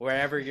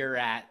wherever you're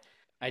at.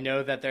 I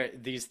know that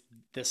this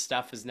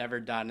stuff is never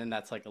done, and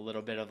that's like a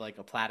little bit of like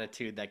a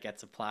platitude that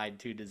gets applied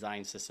to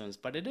design systems,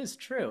 but it is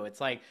true. It's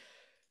like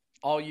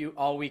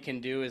all we can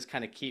do is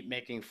kind of keep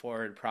making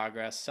forward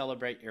progress,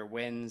 celebrate your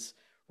wins,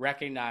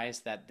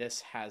 recognize that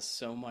this has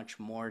so much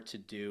more to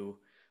do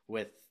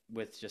with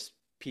just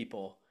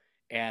people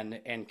and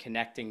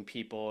connecting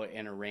people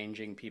and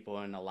arranging people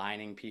and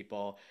aligning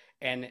people,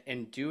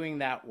 and doing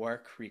that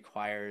work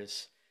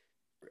requires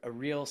a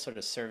real sort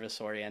of service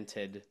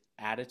oriented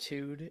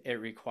attitude. It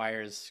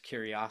requires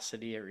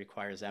curiosity, it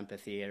requires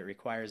empathy, it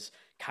requires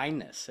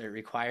kindness, it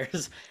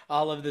requires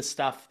all of the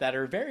stuff that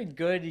are very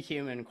good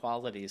human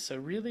qualities. So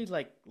really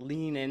like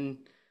lean in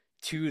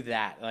to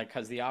that, like,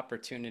 because the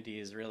opportunity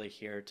is really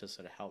here to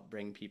sort of help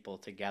bring people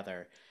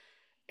together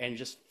and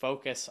just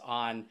focus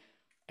on,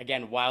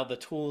 again, while the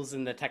tools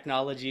and the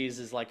technologies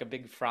is like a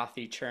big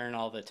frothy churn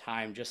all the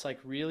time, just like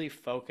really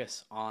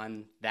focus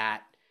on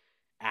that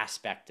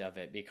aspect of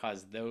it,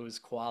 because those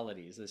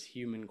qualities, those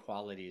human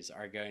qualities,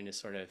 are going to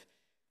sort of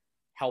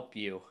help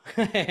you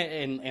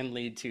and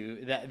lead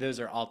to that.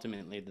 Those are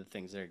ultimately the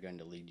things that are going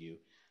to lead you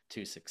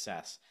to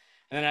success.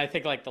 And then I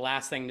think like the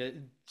last thing, to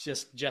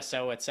just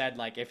so it's said,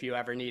 like if you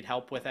ever need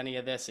help with any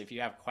of this, if you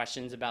have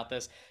questions about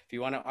this, if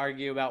you want to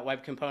argue about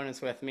web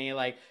components with me,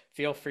 like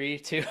feel free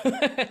to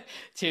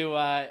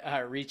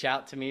reach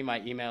out to me.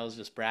 My email is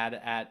just brad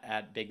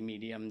at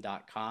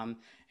bigmedium.com,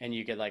 and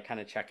you could like kind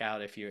of check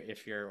out if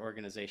your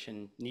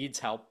organization needs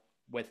help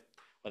with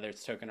whether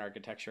it's token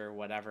architecture or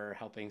whatever,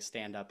 helping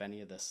stand up any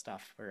of this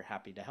stuff. We're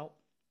happy to help.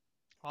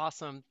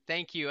 Awesome.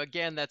 Thank you.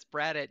 Again, that's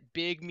Brad at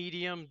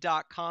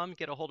bigmedium.com.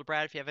 Get a hold of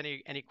Brad if you have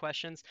any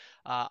questions.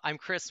 I'm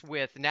Chris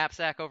with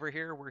Knapsack over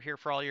here. We're here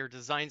for all your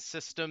design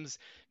systems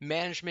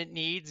management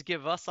needs.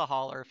 Give us a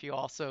holler if you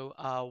also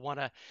want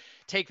to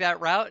take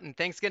that route. And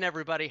thanks again,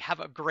 everybody. Have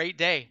a great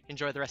day.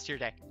 Enjoy the rest of your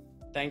day.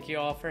 Thank you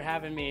all for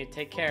having me.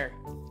 Take care.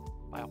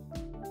 Bye.